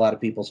touch a lot of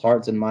people's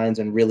hearts and minds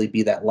and really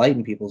be that light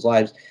in people's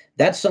lives.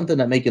 That's something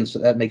that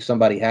makes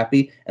somebody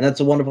happy, and that's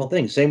a wonderful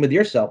thing. Same with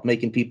yourself,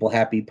 making people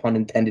happy, pun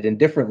intended, in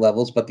different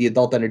levels. But the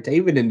adult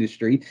entertainment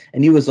industry,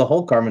 and you as a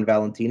whole, Carmen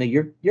Valentina,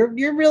 you're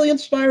really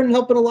inspiring and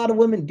helping a lot of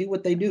women do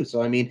what they do.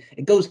 So I mean,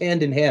 it goes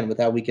hand in hand with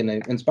how we can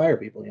inspire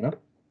people. Yeah,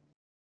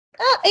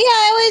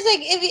 I always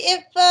like if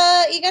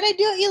you gotta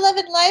do what you love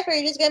in life, or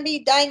you're just gonna be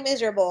dying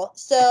miserable.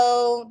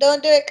 So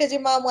don't do it because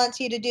your mom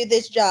wants you to do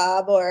this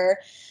job, or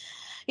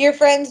your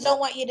friends don't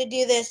want you to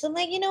do this. I'm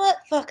like, you know what?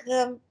 Fuck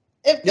them.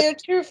 If they're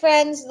true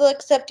friends, they'll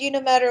accept you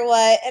no matter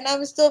what. And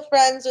I'm still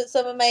friends with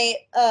some of my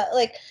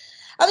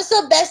I'm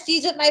still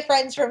besties with my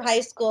friends from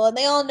high school, and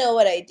they all know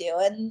what I do.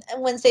 And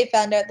once they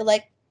found out, they're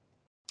like,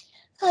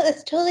 "Oh,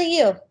 that's totally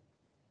you."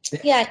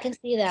 Yeah, I can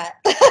see that.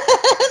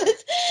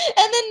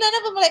 And then none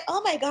of them are like,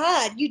 oh my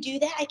God, you do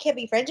that? I can't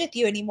be friends with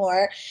you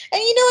anymore.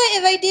 And you know what?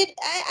 If I did,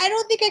 I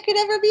don't think I could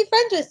ever be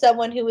friends with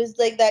someone who was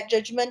like that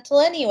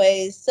judgmental,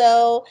 anyways.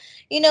 So,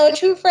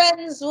 true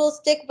friends will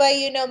stick by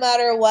you no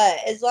matter what,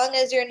 as long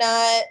as you're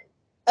not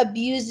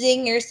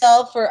abusing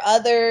yourself or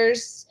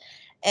others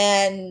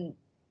and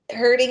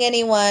hurting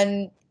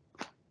anyone,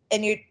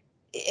 and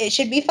it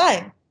should be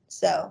fine.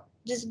 So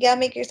just gotta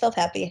make yourself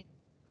happy.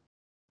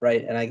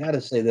 Right, and I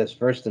gotta say this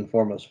first and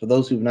foremost, for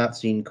those who've not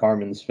seen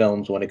Carmen's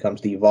films when it comes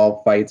to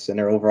Evolve fights and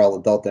her overall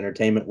adult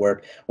entertainment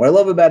work, what I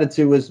love about it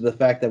too is the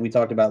fact that we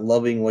talked about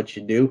loving what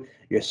you do,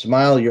 your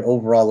smile, your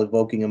overall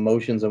evoking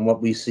emotions, and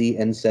what we see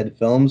in said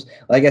films.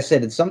 Like I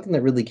said, it's something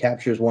that really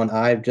captures one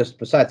eye, just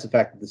besides the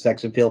fact that the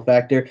sex appeal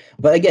factor.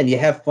 But again, you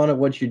have fun at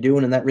what you're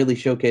doing, and that really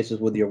showcases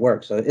with your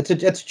work. So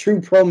it's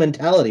true pro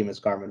mentality, Miss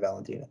Carmen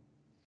Valentina.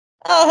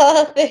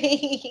 Oh,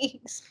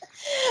 thanks.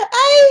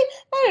 I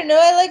don't know.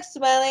 I like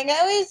smiling. I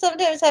always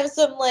sometimes have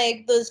some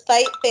like those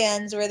fight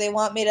fans where they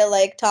want me to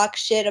like talk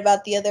shit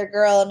about the other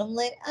girl, and I'm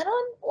like, I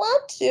don't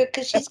want to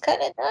because she's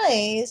kind of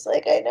nice.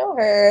 Like I know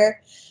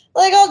her.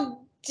 Like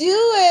I'll do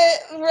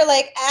it for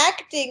like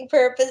acting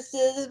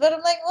purposes, but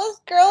I'm like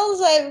most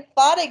girls I've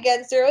fought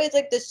against are always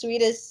like the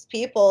sweetest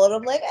people, and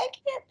I'm like I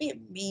can't be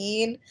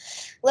mean.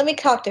 Let me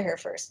talk to her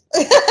first.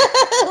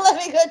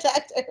 Let me go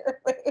talk to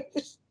her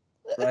first.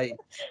 Right.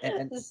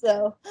 And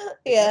So, and that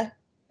yeah.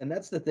 and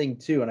that's the thing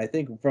too. And I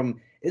think from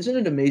isn't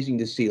it amazing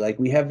to see like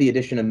we have the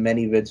addition of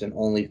many vids and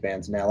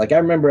OnlyFans now. Like I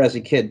remember as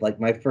a kid, like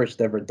my first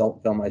ever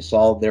adult film I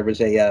saw, there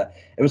was a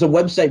it was a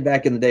website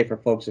back in the day for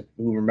folks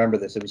who remember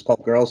this. It was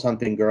called Girls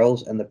Hunting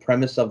Girls, and the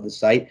premise of the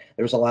site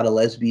there was a lot of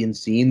lesbian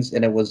scenes,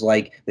 and it was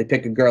like they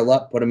pick a girl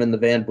up, put them in the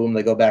van, boom,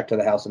 they go back to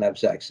the house and have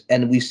sex.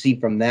 And we see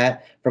from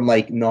that, from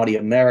like Naughty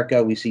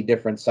America, we see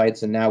different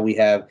sites, and now we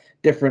have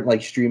different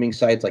like streaming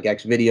sites like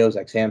X Videos,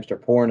 X Hamster,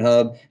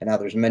 Pornhub, and now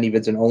there's many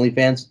vids and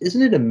OnlyFans.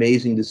 Isn't it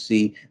amazing to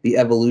see the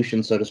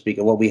evolution, so to speak,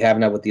 of what we have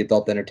now with the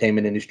adult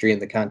entertainment industry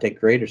and the content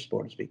creators,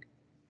 so to speak?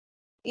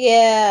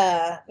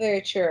 Yeah,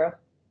 very true.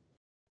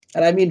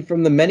 And I mean,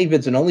 from the many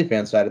vids and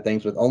OnlyFans side of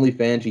things, with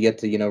OnlyFans, you get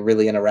to,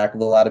 really interact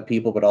with a lot of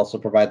people, but also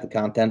provide the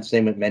content.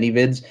 Same with many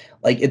vids.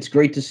 Like, it's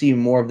great to see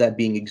more of that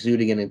being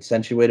exuding and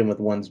accentuated with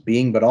one's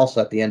being, but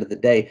also at the end of the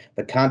day,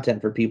 the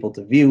content for people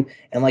to view.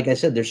 And like I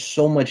said, there's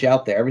so much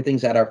out there.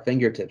 Everything's at our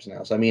fingertips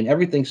now. So, I mean,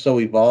 everything's so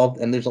evolved,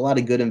 and there's a lot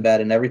of good and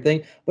bad in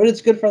everything, but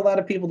it's good for a lot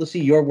of people to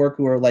see your work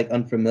who are, like,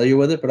 unfamiliar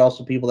with it, but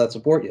also people that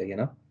support you?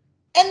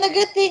 And the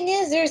good thing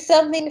is there's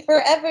something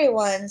for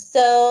everyone.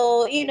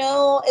 So,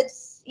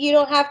 you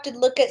don't have to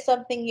look at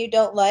something you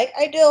don't like.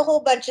 I do a whole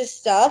bunch of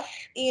stuff.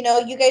 You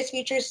guys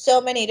feature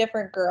so many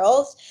different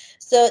girls.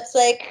 So it's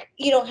like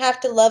you don't have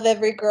to love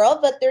every girl,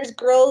 but there's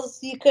girls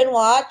you can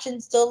watch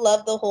and still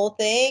love the whole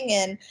thing.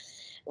 And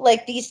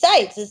like these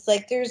sites, it's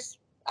like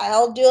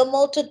I'll do a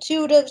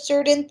multitude of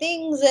certain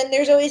things, and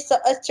there's always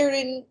a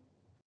certain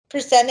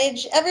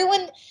percentage.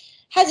 Everyone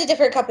has a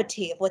different cup of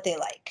tea of what they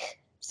like.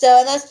 So,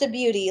 and that's the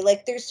beauty.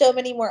 Like, there's so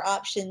many more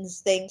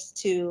options thanks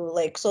to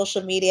like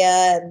social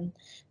media and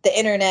the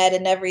internet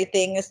and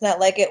everything. It's not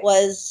like it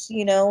was,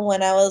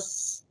 when I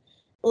was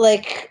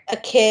like a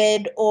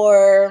kid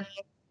or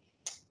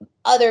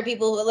other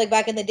people like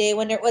back in the day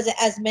when there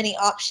wasn't as many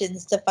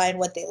options to find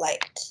what they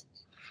liked.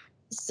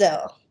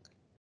 So,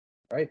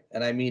 Right.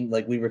 And I mean,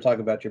 like we were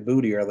talking about your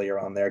booty earlier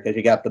on there because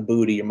you got the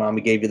booty. Your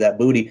mama gave you that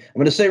booty. I'm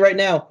going to say right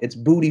now, it's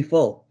booty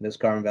full, Miss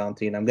Carmen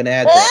Valentine. I'm going to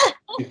add that.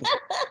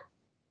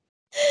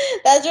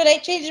 that's when I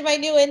changed my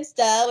new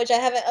Insta, which I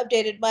haven't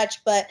updated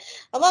much, but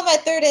I'm on my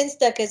third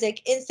Insta because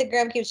like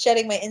Instagram keeps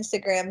shutting my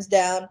Instagrams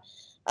down.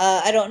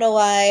 I don't know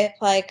why,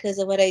 probably because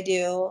of what I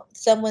do.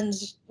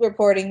 Someone's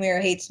reporting me or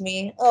hates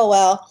me. Oh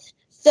well.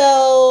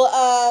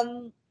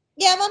 So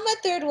yeah, I'm on my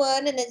third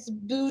one, and it's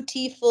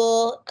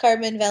Bootyful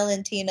Carmen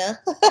Valentina.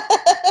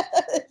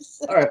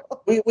 All right.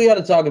 So, We got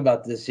to talk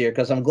about this here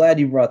because I'm glad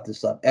you brought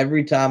this up.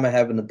 Every time I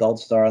have an adult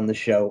star on the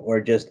show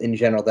or just in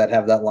general that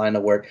have that line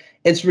of work,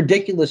 it's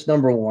ridiculous,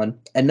 number one.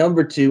 And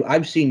number two,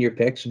 I've seen your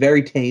pics,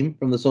 very tame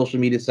from the social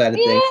media side of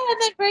yeah, things.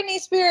 and then Britney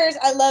Spears.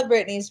 I love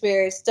Britney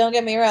Spears. Don't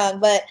get me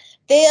wrong, but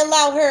they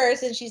allow her,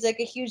 since she's like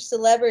a huge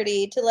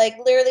celebrity, to like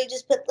literally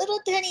just put little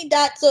tiny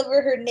dots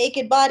over her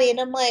naked body, and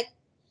I'm like,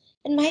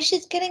 and my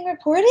shit's getting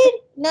reported,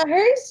 not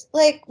hers.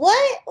 Like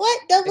what?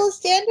 What double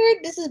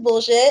standard? This is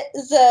bullshit.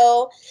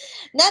 So,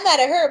 not mad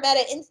at her, mad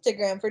at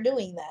Instagram for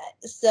doing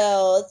that.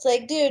 So it's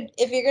like, dude,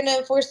 if you're gonna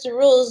enforce the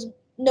rules,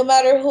 no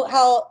matter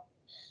how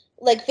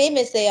like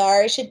famous they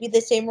are, it should be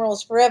the same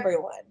rules for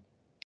everyone,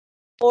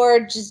 or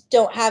just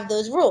don't have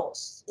those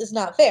rules. It's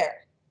not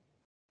fair.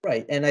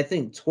 Right. And I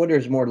think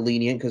Twitter's more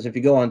lenient because if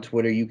you go on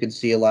Twitter, you can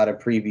see a lot of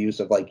previews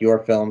of like your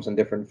films and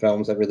different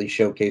films that really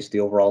showcase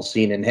the overall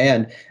scene in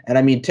hand. And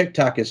I mean,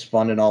 TikTok is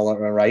fun and all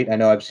right. I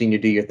know I've seen you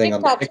do your thing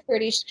on the TikTok's TikTok.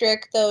 pretty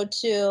strict though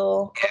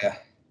too. Yeah,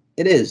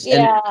 it is.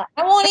 And Yeah,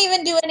 I won't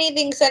even do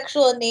anything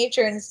sexual in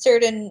nature, and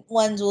certain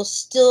ones will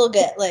still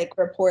get like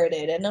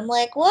reported, and I'm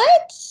like,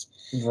 what?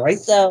 right.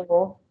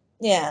 So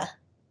yeah,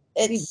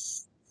 See,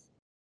 it's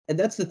and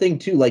that's the thing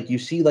too. Like you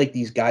see like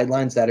these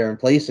guidelines that are in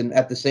place, and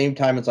at the same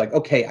time, it's like,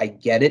 okay, I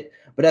get it.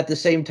 But at the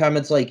same time,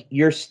 it's like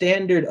your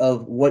standard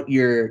of what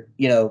you're,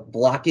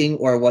 blocking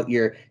or what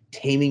you're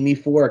taming me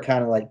for, or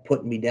kind of like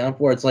putting me down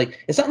for. It's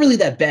like it's not really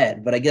that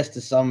bad, but I guess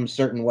to some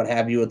certain what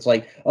have you, it's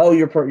like, oh,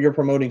 you're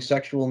promoting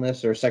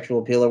sexualness or sexual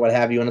appeal or what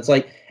have you, and it's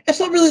like it's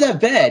not really that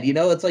bad.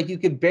 It's like you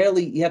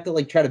have to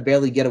like try to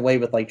barely get away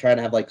with like trying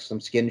to have like some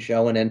skin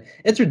showing, and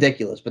it's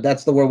ridiculous. But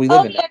that's the world we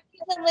live oh in now.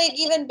 yeah, them like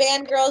even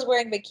ban girls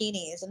wearing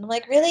bikinis, and I'm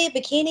like, really,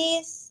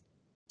 bikinis?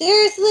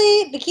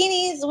 Seriously,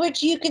 bikinis,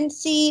 which you can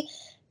see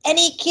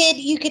any kid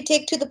you could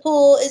take to the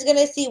pool is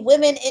gonna see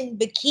women in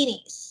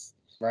bikinis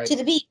Right. to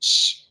the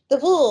beach, the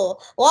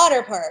pool,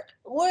 water park,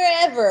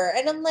 wherever,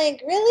 and I'm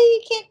like, really,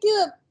 you can't do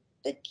a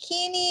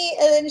bikini,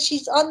 and then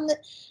she's on the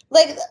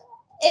like,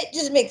 it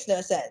just makes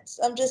no sense.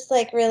 I'm just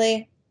like,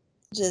 really,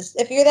 just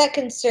if you're that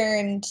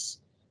concerned,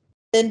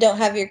 then don't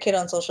have your kid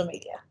on social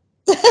media.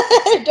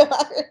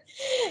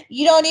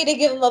 You don't need to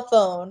give them a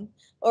phone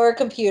or a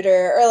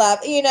computer or a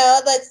laptop.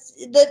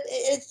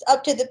 It's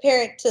up to the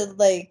parent to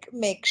like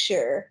make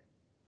sure.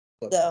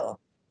 So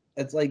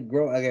it's like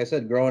like I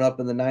said, growing up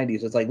in the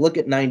 '90s. It's like look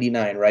at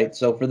 '99, right?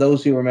 So for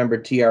those who remember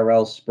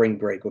TRL's Spring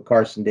Break with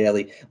Carson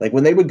Daly, like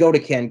when they would go to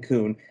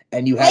Cancun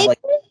and you had I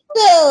like think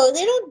so.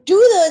 They don't do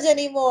those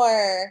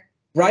anymore.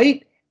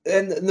 right?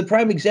 And the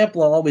prime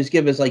example I'll always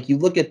give is like you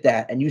look at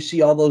that and you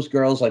see all those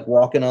girls like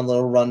walking on the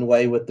little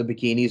runway with the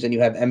bikinis, and you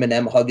have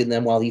Eminem hugging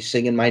them while he's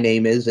singing "My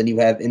Name Is," and you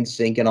have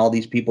NSYNC and all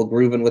these people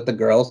grooving with the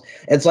girls.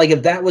 It's like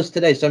if that was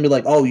today, somebody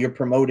like, oh, you're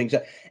promoting.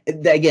 So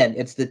again,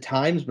 it's the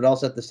times, but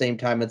also at the same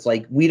time, it's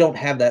like we don't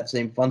have that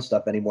same fun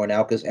stuff anymore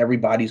now because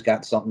everybody's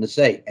got something to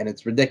say, and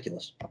it's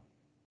ridiculous.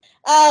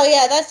 Oh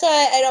yeah, that's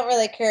why I don't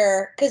really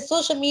care, because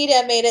social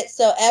media made it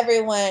so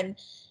everyone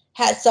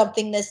has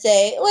something to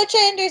say, which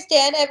I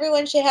understand.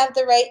 Everyone should have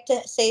the right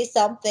to say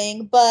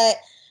something, but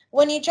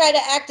when you try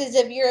to act as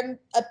if your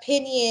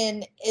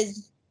opinion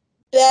is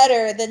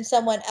better than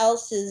someone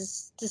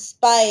else's,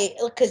 despite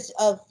because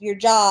of your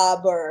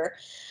job or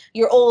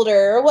you're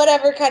older or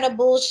whatever kind of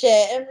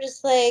bullshit, I'm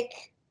just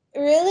like,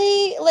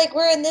 really? Like,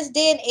 we're in this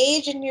day and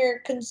age, and you're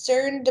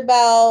concerned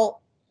about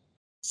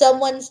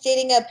someone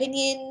stating an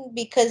opinion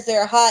because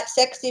they're a hot,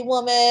 sexy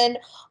woman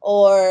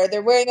or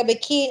they're wearing a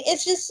bikini.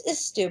 It's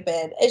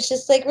stupid. It's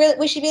just like, really,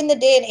 we should be in the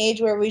day and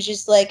age where we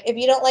just like, if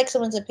you don't like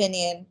someone's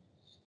opinion,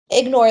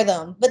 ignore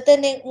them. But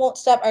then they won't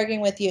stop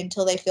arguing with you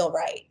until they feel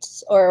right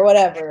or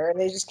whatever.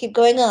 They just keep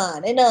going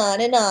on and on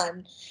and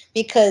on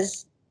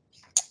because,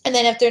 and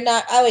then if they're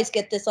not, I always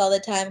get this all the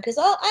time because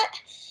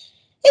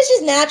it's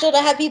just natural to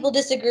have people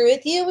disagree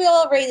with you.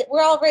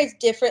 We're all raised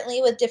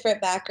differently with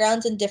different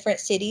backgrounds in different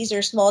cities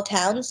or small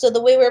towns. So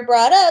the way we're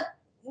brought up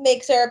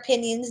makes our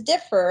opinions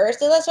differ.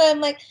 So that's why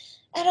I'm like,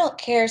 I don't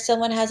care if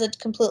someone has a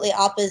completely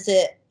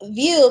opposite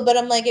view, but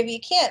I'm like, if you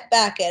can't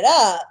back it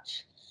up,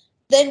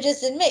 then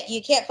just admit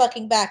you can't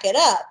fucking back it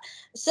up.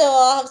 So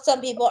I'll have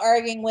some people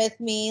arguing with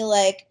me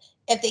like,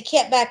 if they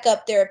can't back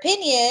up their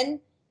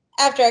opinion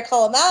after I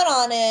call them out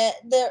on it,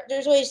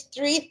 there's always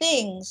three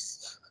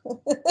things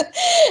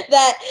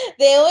that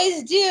they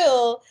always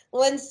do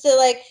once to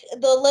like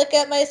they'll look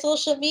at my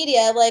social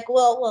media like,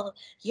 well,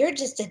 you're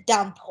just a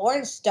dumb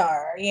porn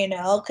star,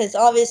 because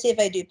obviously if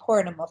I do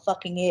porn, I'm a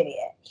fucking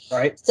idiot.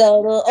 Right.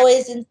 So they'll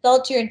always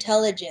insult your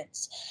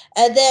intelligence,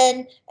 and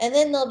then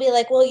they'll be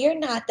like, well, you're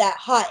not that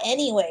hot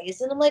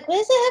anyways, and I'm like, what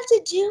does that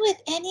have to do with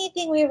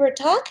anything we were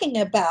talking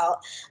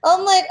about?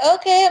 I'm like,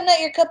 okay, I'm not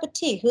your cup of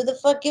tea. Who the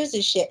fuck gives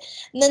a shit?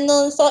 And then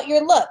they'll insult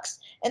your looks.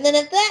 And then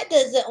if that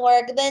doesn't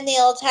work, then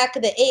they'll attack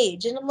the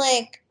age. And I'm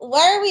like,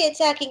 why are we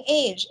attacking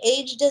age?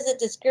 Age doesn't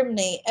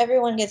discriminate.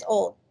 Everyone gets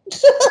old.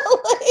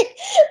 Like,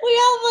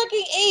 we all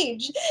fucking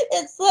age.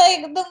 It's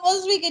like the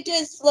most we could do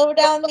is slow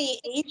down the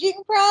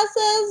aging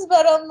process.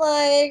 But I'm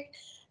like,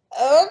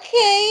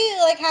 okay,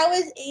 like how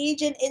is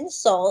age and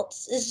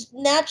insults is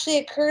naturally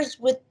occurs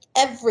with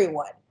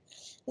everyone.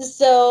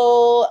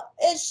 So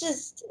it's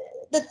just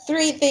the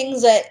three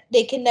things that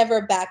they can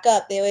never back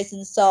up. They always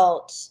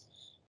insult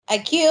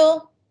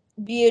IQ,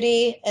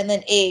 beauty, and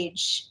then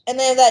age. And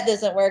then if that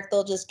doesn't work,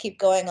 they'll just keep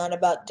going on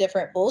about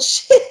different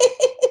bullshit.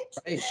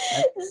 Right.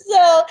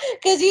 So,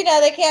 because they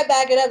can't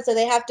back it up, so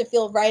they have to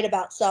feel right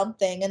about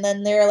something. And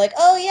then they're like,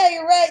 oh, yeah,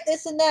 you're right,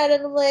 this and that.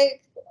 And I'm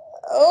like,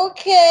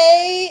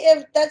 okay,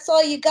 if that's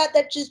all you got,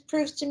 that just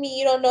proves to me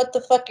you don't know what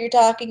the fuck you're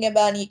talking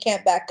about and you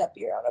can't back up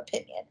your own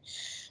opinion.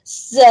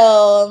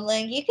 So I'm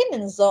like, you can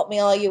insult me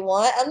all you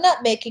want. I'm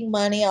not making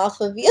money off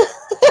of you.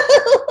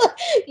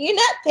 You're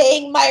not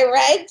paying my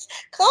rent.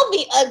 Call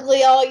me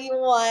ugly all you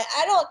want.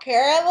 I don't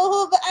care.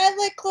 I have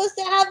like close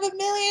to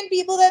 500,000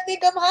 people that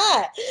think I'm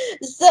hot.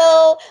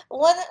 So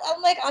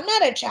I'm like, I'm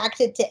not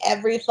attracted to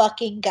every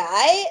fucking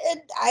guy.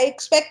 And I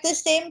expect the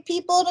same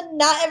people to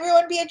not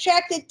everyone be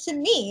attracted to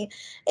me.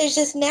 It's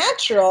just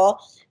natural.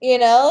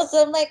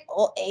 So I'm like,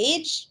 well,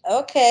 age,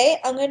 okay,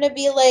 I'm gonna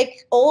be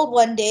like old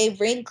one day,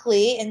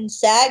 wrinkly and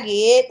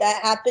saggy.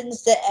 That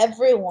happens to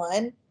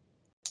everyone,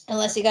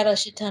 unless you got a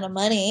shit ton of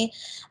money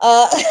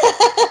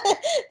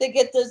to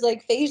get those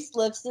like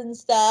facelifts and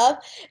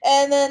stuff.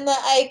 And then the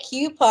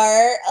IQ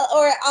part,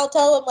 or I'll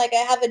tell them like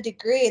I have a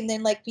degree, and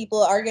then like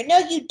people argue, no,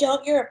 you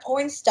don't, you're a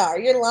porn star,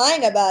 you're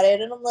lying about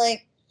it. And I'm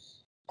like,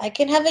 I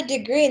can have a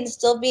degree and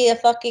still be a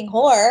fucking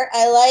whore.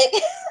 I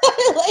like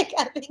I like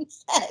having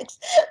sex.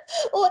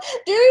 Well,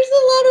 there's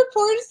a lot of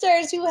porn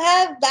stars who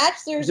have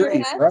bachelor's or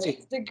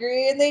master's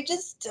degree, and they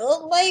just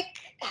still like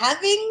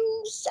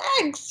having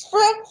sex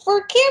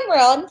for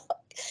camera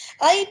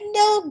I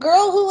know a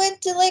girl who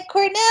went to like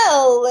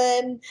Cornell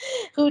and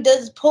who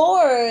does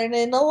porn,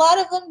 and a lot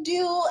of them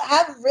do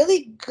have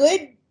really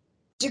good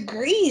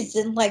degrees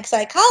in like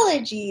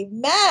psychology,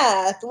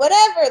 math,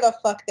 whatever the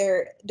fuck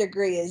their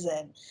degree is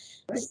in.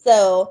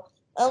 So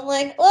I'm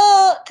like,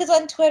 well, because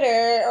on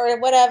Twitter or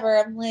whatever,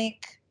 I'm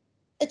like,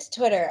 it's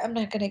Twitter. I'm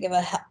not gonna give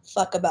a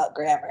fuck about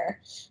grammar.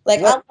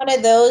 Like What? I'm one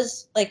of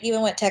those. Like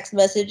even with text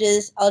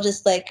messages, I'll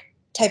just like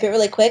type it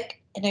really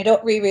quick and I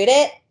don't reread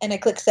it and I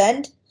click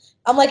send.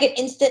 I'm like an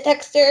instant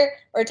texter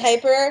or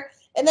typer,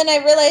 and then I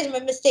realize my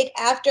mistake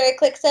after I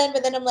click send.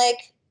 But then I'm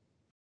like,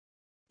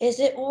 is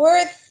it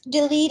worth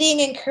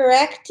deleting and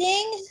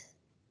correcting?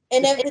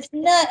 And if it's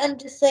not, I'm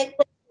just like,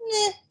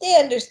 they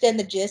understand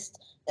the gist.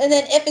 And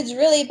then if it's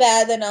really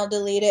bad, then I'll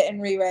delete it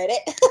and rewrite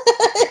it.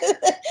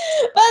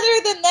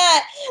 Other than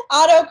that,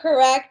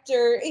 autocorrect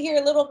or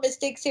hear little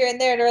mistakes here and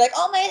there, and they're like,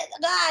 oh my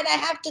God, I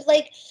have to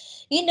like,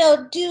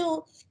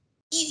 do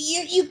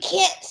you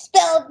can't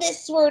spell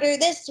this word or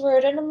this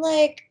word. And I'm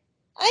like,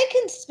 I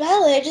can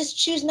spell it, I just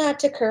choose not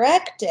to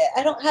correct it.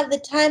 I don't have the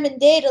time and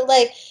day to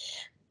like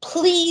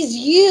please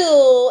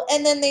you,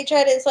 and then they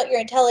try to insult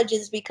your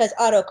intelligence because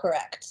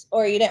autocorrect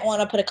or you didn't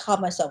want to put a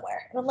comma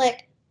somewhere. And I'm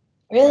like,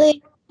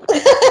 really?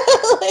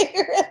 Like,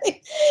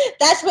 really?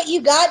 That's what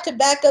you got to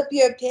back up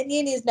your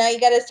opinion, is now you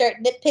got to start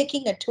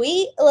nitpicking a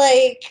tweet?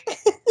 Like,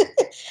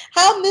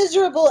 how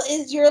miserable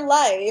is your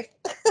life?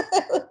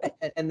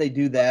 And they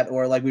do that,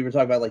 or like we were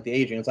talking about, like the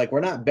aging. It's like we're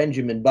not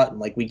Benjamin Button.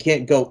 Like we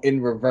can't go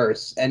in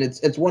reverse, and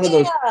it's one of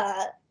those.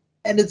 Yeah.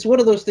 And it's one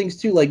of those things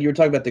too, like you were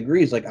talking about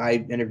degrees. Like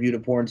I interviewed a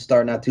porn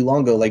star not too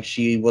long ago. Like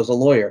she was a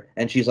lawyer,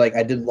 and she's like,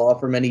 I did law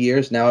for many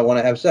years. Now I want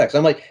to have sex.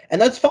 I'm like, and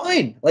that's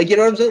fine. Like you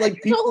know what I'm saying?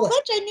 Like There's a whole people,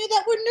 bunch I knew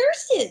that were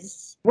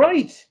nurses.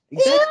 right?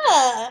 Exactly.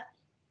 Yeah.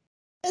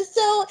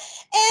 So,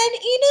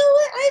 and you know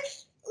what? I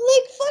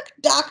like fuck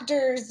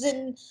doctors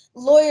and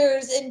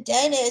lawyers and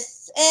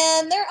dentists,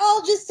 and they're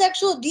all just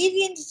sexual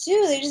deviants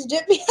too. They just do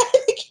it behind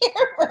the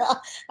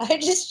camera. I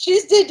just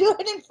choose to do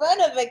it in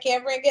front of a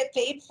camera and get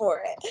paid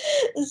for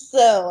it.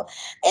 So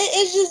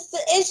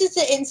it's just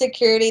an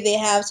insecurity they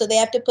have. So they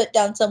have to put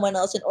down someone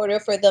else in order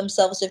for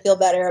themselves to feel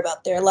better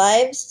about their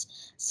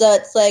lives. So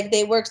it's like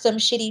they work some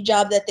shitty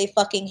job that they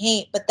fucking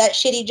hate, but that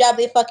shitty job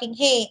they fucking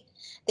hate,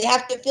 they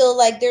have to feel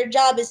like their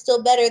job is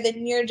still better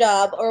than your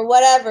job or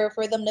whatever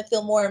for them to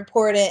feel more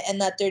important and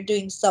that they're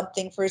doing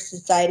something for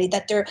society,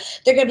 that they're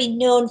going to be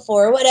known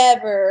for,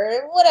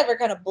 whatever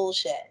kind of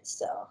bullshit.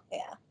 So,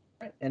 yeah.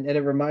 And it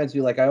reminds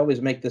me, like I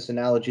always make this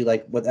analogy,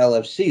 like with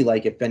LFC.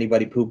 Like if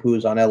anybody poo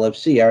poos on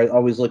LFC, I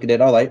always look at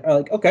it all like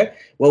okay,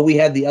 well we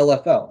had the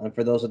LFL, and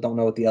for those that don't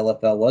know what the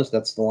LFL was,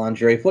 that's the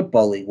Lingerie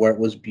Football League, where it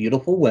was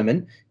beautiful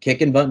women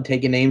kicking butt and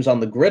taking names on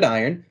the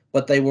gridiron,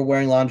 but they were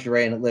wearing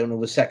lingerie and it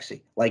was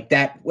sexy. Like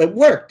that, it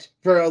worked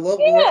for a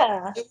little.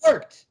 Yeah. It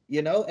worked,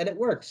 and it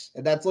works.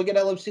 And that's look at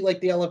LFC like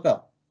the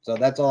LFL. So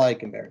that's all I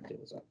compare it to.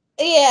 So.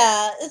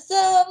 Yeah.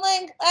 So I'm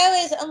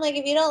like,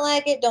 if you don't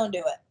like it, don't do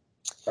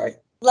it. Right.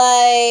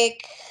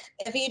 Like,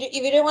 if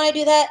you don't want to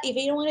do that, if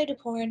you don't want to do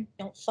porn,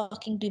 don't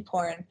fucking do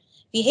porn. If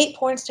you hate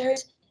porn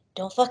stars,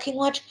 don't fucking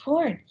watch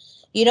porn.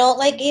 You don't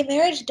like gay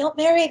marriage, don't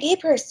marry a gay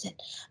person.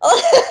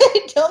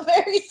 Don't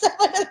marry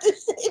someone of the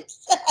same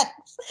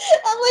sex.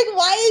 I'm like,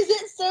 why is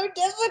it so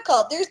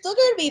difficult? They're still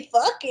going to be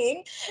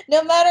fucking,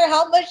 no matter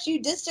how much you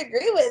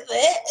disagree with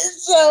it.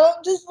 So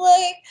I'm just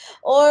like,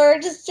 or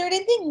just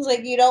certain things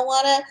like you don't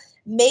want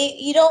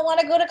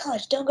to go to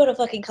college, don't go to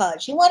fucking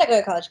college. You want to go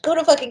to college, go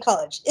to fucking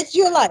college. It's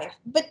your life,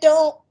 but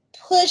don't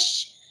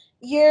push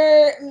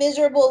your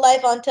miserable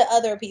life onto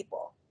other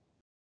people.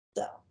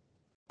 So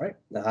Right.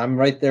 I'm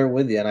right there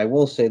with you. And I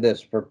will say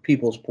this, for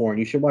people's porn,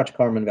 you should watch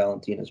Carmen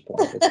Valentina's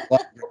porn. It's a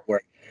lot of good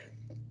work.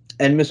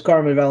 And Miss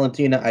Carmen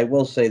Valentina, I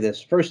will say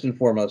this, first and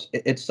foremost,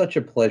 it's such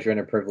a pleasure and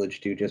a privilege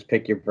to just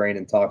pick your brain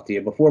and talk to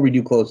you. Before we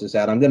do close this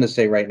out, I'm going to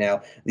say right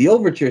now, the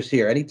Overture's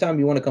here. Anytime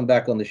you want to come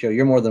back on the show,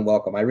 you're more than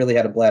welcome. I really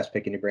had a blast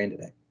picking your brain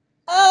today.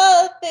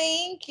 oh,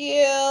 thank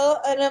you.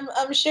 And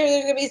I'm sure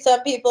there's gonna be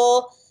some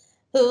people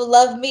who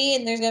love me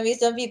and there's gonna be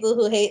some people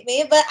who hate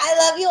me, but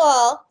I love you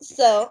all.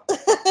 So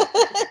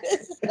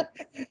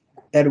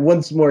And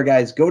once more,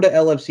 guys, go to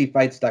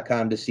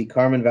lfcfights.com to see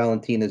Carmen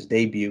Valentina's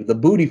debut, the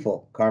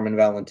bootyful Carmen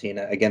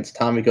Valentina against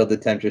Tomiko the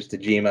Temptress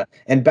Tajima,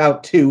 and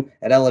bout 2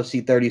 at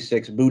LFC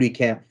 36 Booty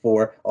Camp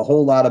 4. A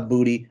whole lot of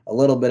booty, a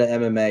little bit of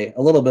MMA,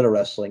 a little bit of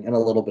wrestling, and a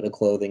little bit of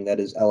clothing. That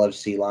is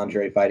LFC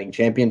Lingerie Fighting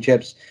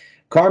Championships.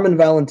 Carmen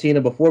Valentina,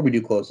 before we do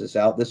close this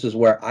out, this is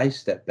where I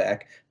step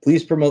back.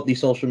 Please promote the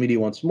social media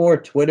once more: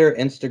 Twitter,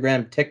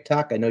 Instagram,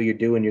 TikTok. I know you're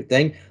doing your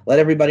thing. Let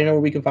everybody know where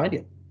we can find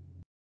you.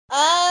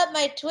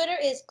 my Twitter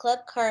is Club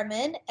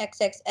Carmen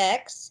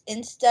XXX,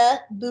 Insta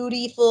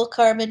Bootyful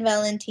Carmen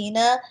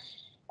Valentina,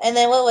 and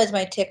then what was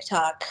my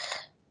TikTok?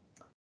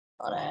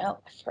 Oh no,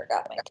 I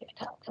forgot my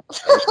TikTok.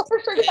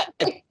 I forgot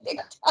my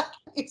TikTok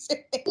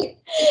username.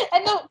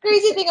 And the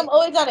crazy thing, I'm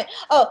always on it.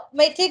 Oh,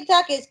 my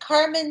TikTok is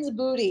Carmen's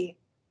Booty.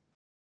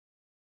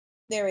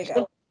 There we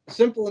go.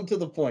 Simple and to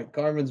the point.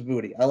 Carmen's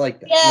Booty. I like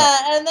that.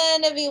 Yeah, and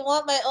then if you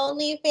want my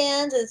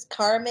OnlyFans, it's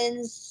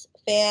Carmen's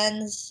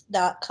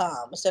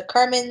carmen'sfans.com. So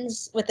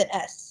Carmen's with an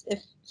S. If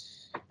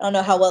I don't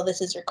know how well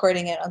this is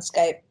recording it on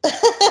Skype.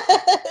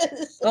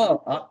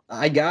 Oh,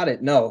 I got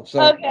it. No,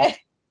 so okay.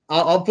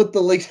 I'll put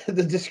the links in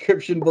the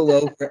description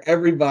below for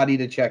everybody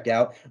to check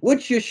out,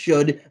 which you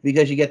should,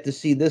 because you get to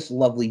see this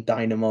lovely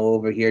dynamo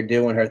over here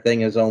doing her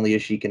thing as only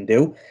as she can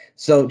do.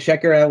 So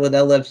check her out with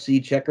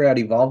LFC, check her out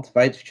Evolved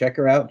Fights, check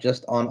her out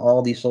just on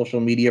all the social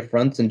media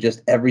fronts and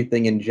just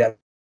everything in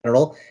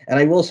general. And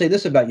I will say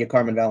this about you,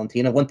 Carmen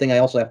Valentina. One thing I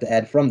also have to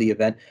add from the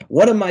event,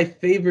 one of my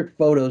favorite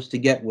photos to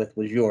get with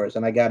was yours.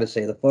 And I got to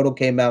say, the photo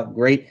came out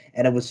great,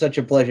 and it was such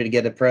a pleasure to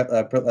get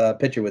a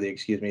picture with you,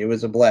 excuse me. It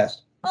was a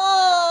blast.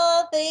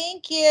 Oh,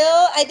 thank you.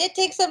 I did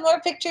take some more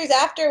pictures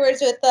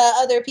afterwards with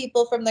other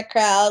people from the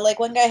crowd. Like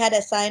one guy had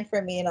a sign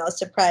for me, and I was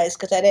surprised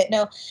because I didn't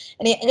know.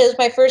 And it was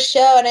my first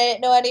show, and I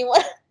didn't know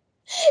anyone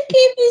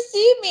came to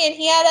see me. And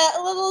he had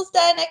a little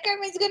sign that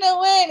Carmen's gonna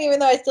win, even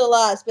though I still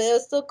lost. But it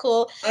was still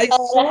cool to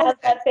have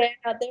that fan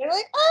out there.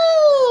 Like,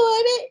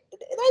 oh,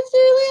 that's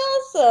really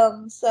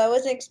awesome. So I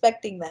wasn't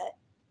expecting that.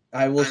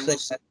 I will say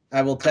that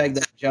I will tag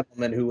that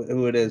gentleman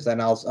who it is,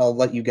 and I'll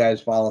let you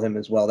guys follow him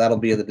as well. That'll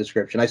be in the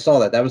description. I saw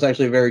that. That was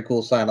actually a very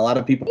cool sign. A lot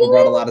of people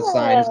brought a lot of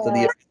signs to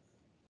the.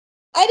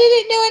 I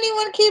didn't know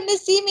anyone came to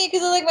see me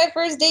because it was like my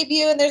first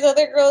debut, and there's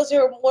other girls who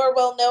are more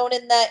well known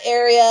in that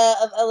area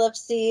of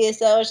LFC.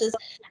 So I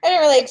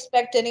didn't really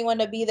expect anyone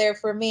to be there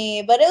for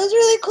me, but it was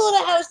really cool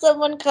to have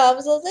someone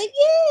come. So I was like,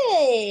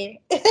 yay!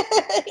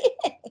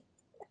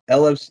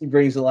 LFC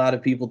brings a lot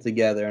of people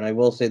together, and I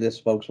will say this,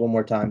 folks, one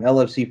more time.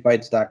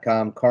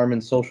 LFCfights.com.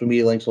 Carmen's social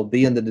media links will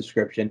be in the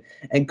description.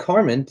 And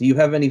Carmen, do you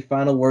have any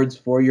final words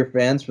for your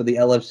fans, for the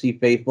LFC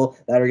faithful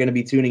that are going to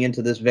be tuning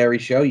into this very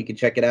show? You can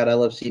check it out,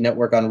 LFC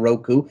Network on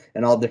Roku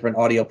and all different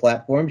audio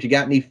platforms. You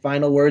got any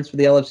final words for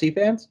the LFC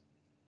fans?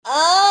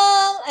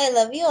 I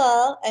love you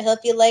all. I hope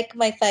you like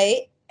my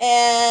fight,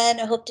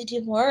 and I hope to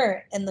do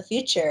more in the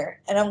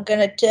future. And I'm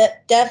gonna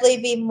definitely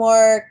be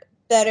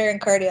better in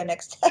cardio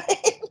next time.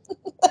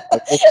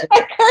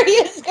 My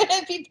cardio is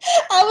gonna be.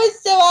 I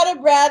was so out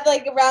of breath,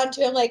 like around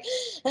to him, like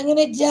I'm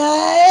gonna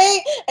die.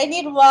 I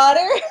need water.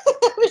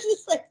 I was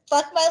just like,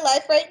 fuck my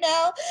life right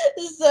now.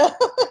 So.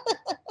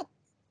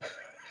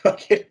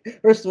 Okay.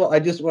 First of all, I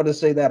just want to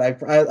say that I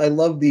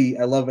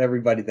love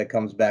everybody that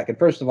comes back. And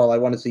first of all, I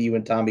want to see you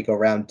and Tommy go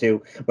round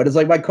two. But it's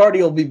like my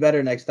cardio will be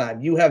better next time.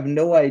 You have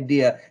no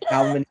idea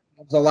how many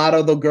times a lot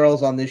of the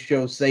girls on this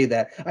show say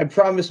that. I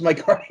promise my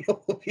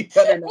cardio will be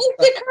better next time.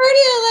 The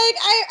cardio, like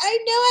I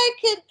know I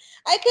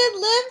could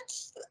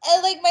lift,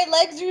 and like my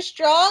legs are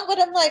strong,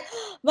 but I'm like,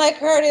 my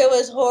cardio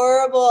was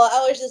horrible.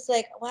 I was just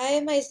like, why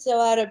am I so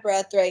out of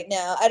breath right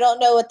now? I don't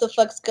know what the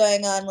fuck's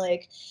going on.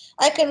 Like,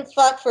 I can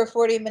fuck for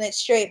 40 minutes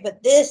straight,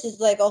 but this is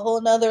like a whole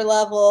nother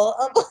level.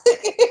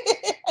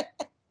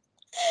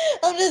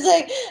 I'm just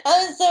like,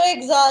 I'm so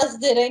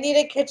exhausted. I need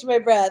to catch my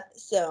breath.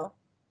 So.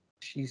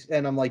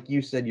 And I'm like,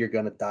 you said you're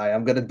gonna die.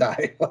 I'm gonna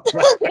die. I'm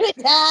gonna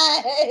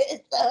die.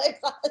 It's so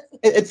exhausted.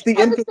 It's the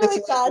infamous. I was so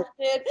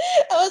exhausted.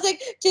 I was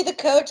like to the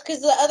coach because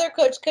the other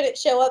coach couldn't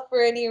show up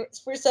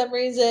for some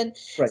reason.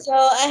 Right. So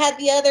I had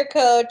the other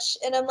coach,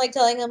 and I'm like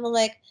telling him, I'm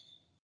like,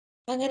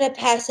 I'm gonna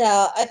pass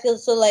out. I feel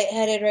so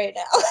lightheaded right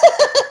now.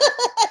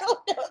 I don't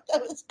know if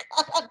that was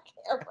caught on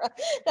camera.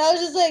 And I was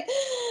just like,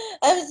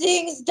 I'm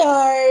seeing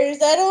stars.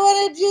 I don't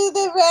want to do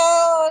the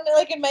round.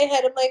 Like in my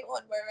head, I'm like,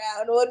 one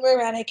more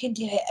round. I can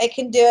do it. I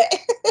can do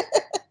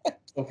it.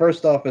 Well,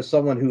 first off, as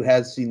someone who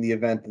has seen the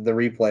event, the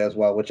replay as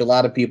well, which a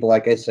lot of people,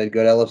 like I said,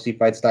 go to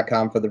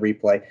LFCfights.com for the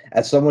replay.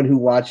 As someone who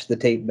watched the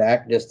tape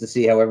back just to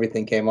see how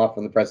everything came off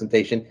from the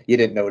presentation, you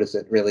didn't notice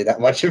it really that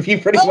much of you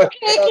pretty much.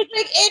 Okay, because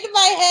like in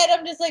my head,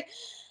 I'm just like,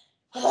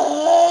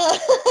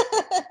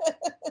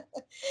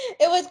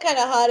 it was kind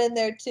of hot in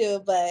there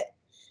too, but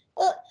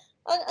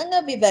I'm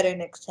going to be better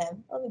next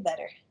time. I'll be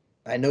better.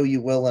 I know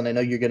you will, and I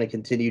know you're going to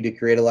continue to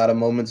create a lot of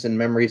moments and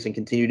memories and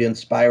continue to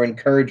inspire and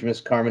encourage Miss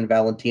Carmen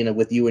Valentina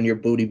with you and your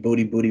booty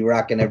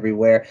rocking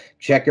everywhere.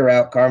 Check her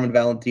out, Carmen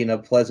Valentina,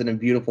 pleasant and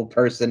beautiful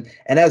person.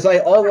 And as I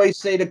always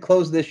say to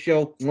close this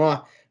show,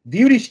 mwah,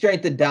 beauty,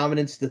 strength, and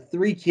dominance, the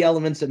three key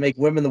elements that make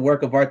women the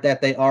work of art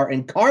that they are.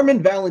 And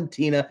Carmen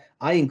Valentina,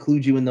 I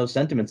include you in those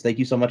sentiments. Thank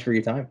you so much for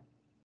your time.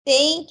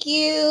 Thank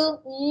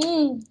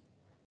you.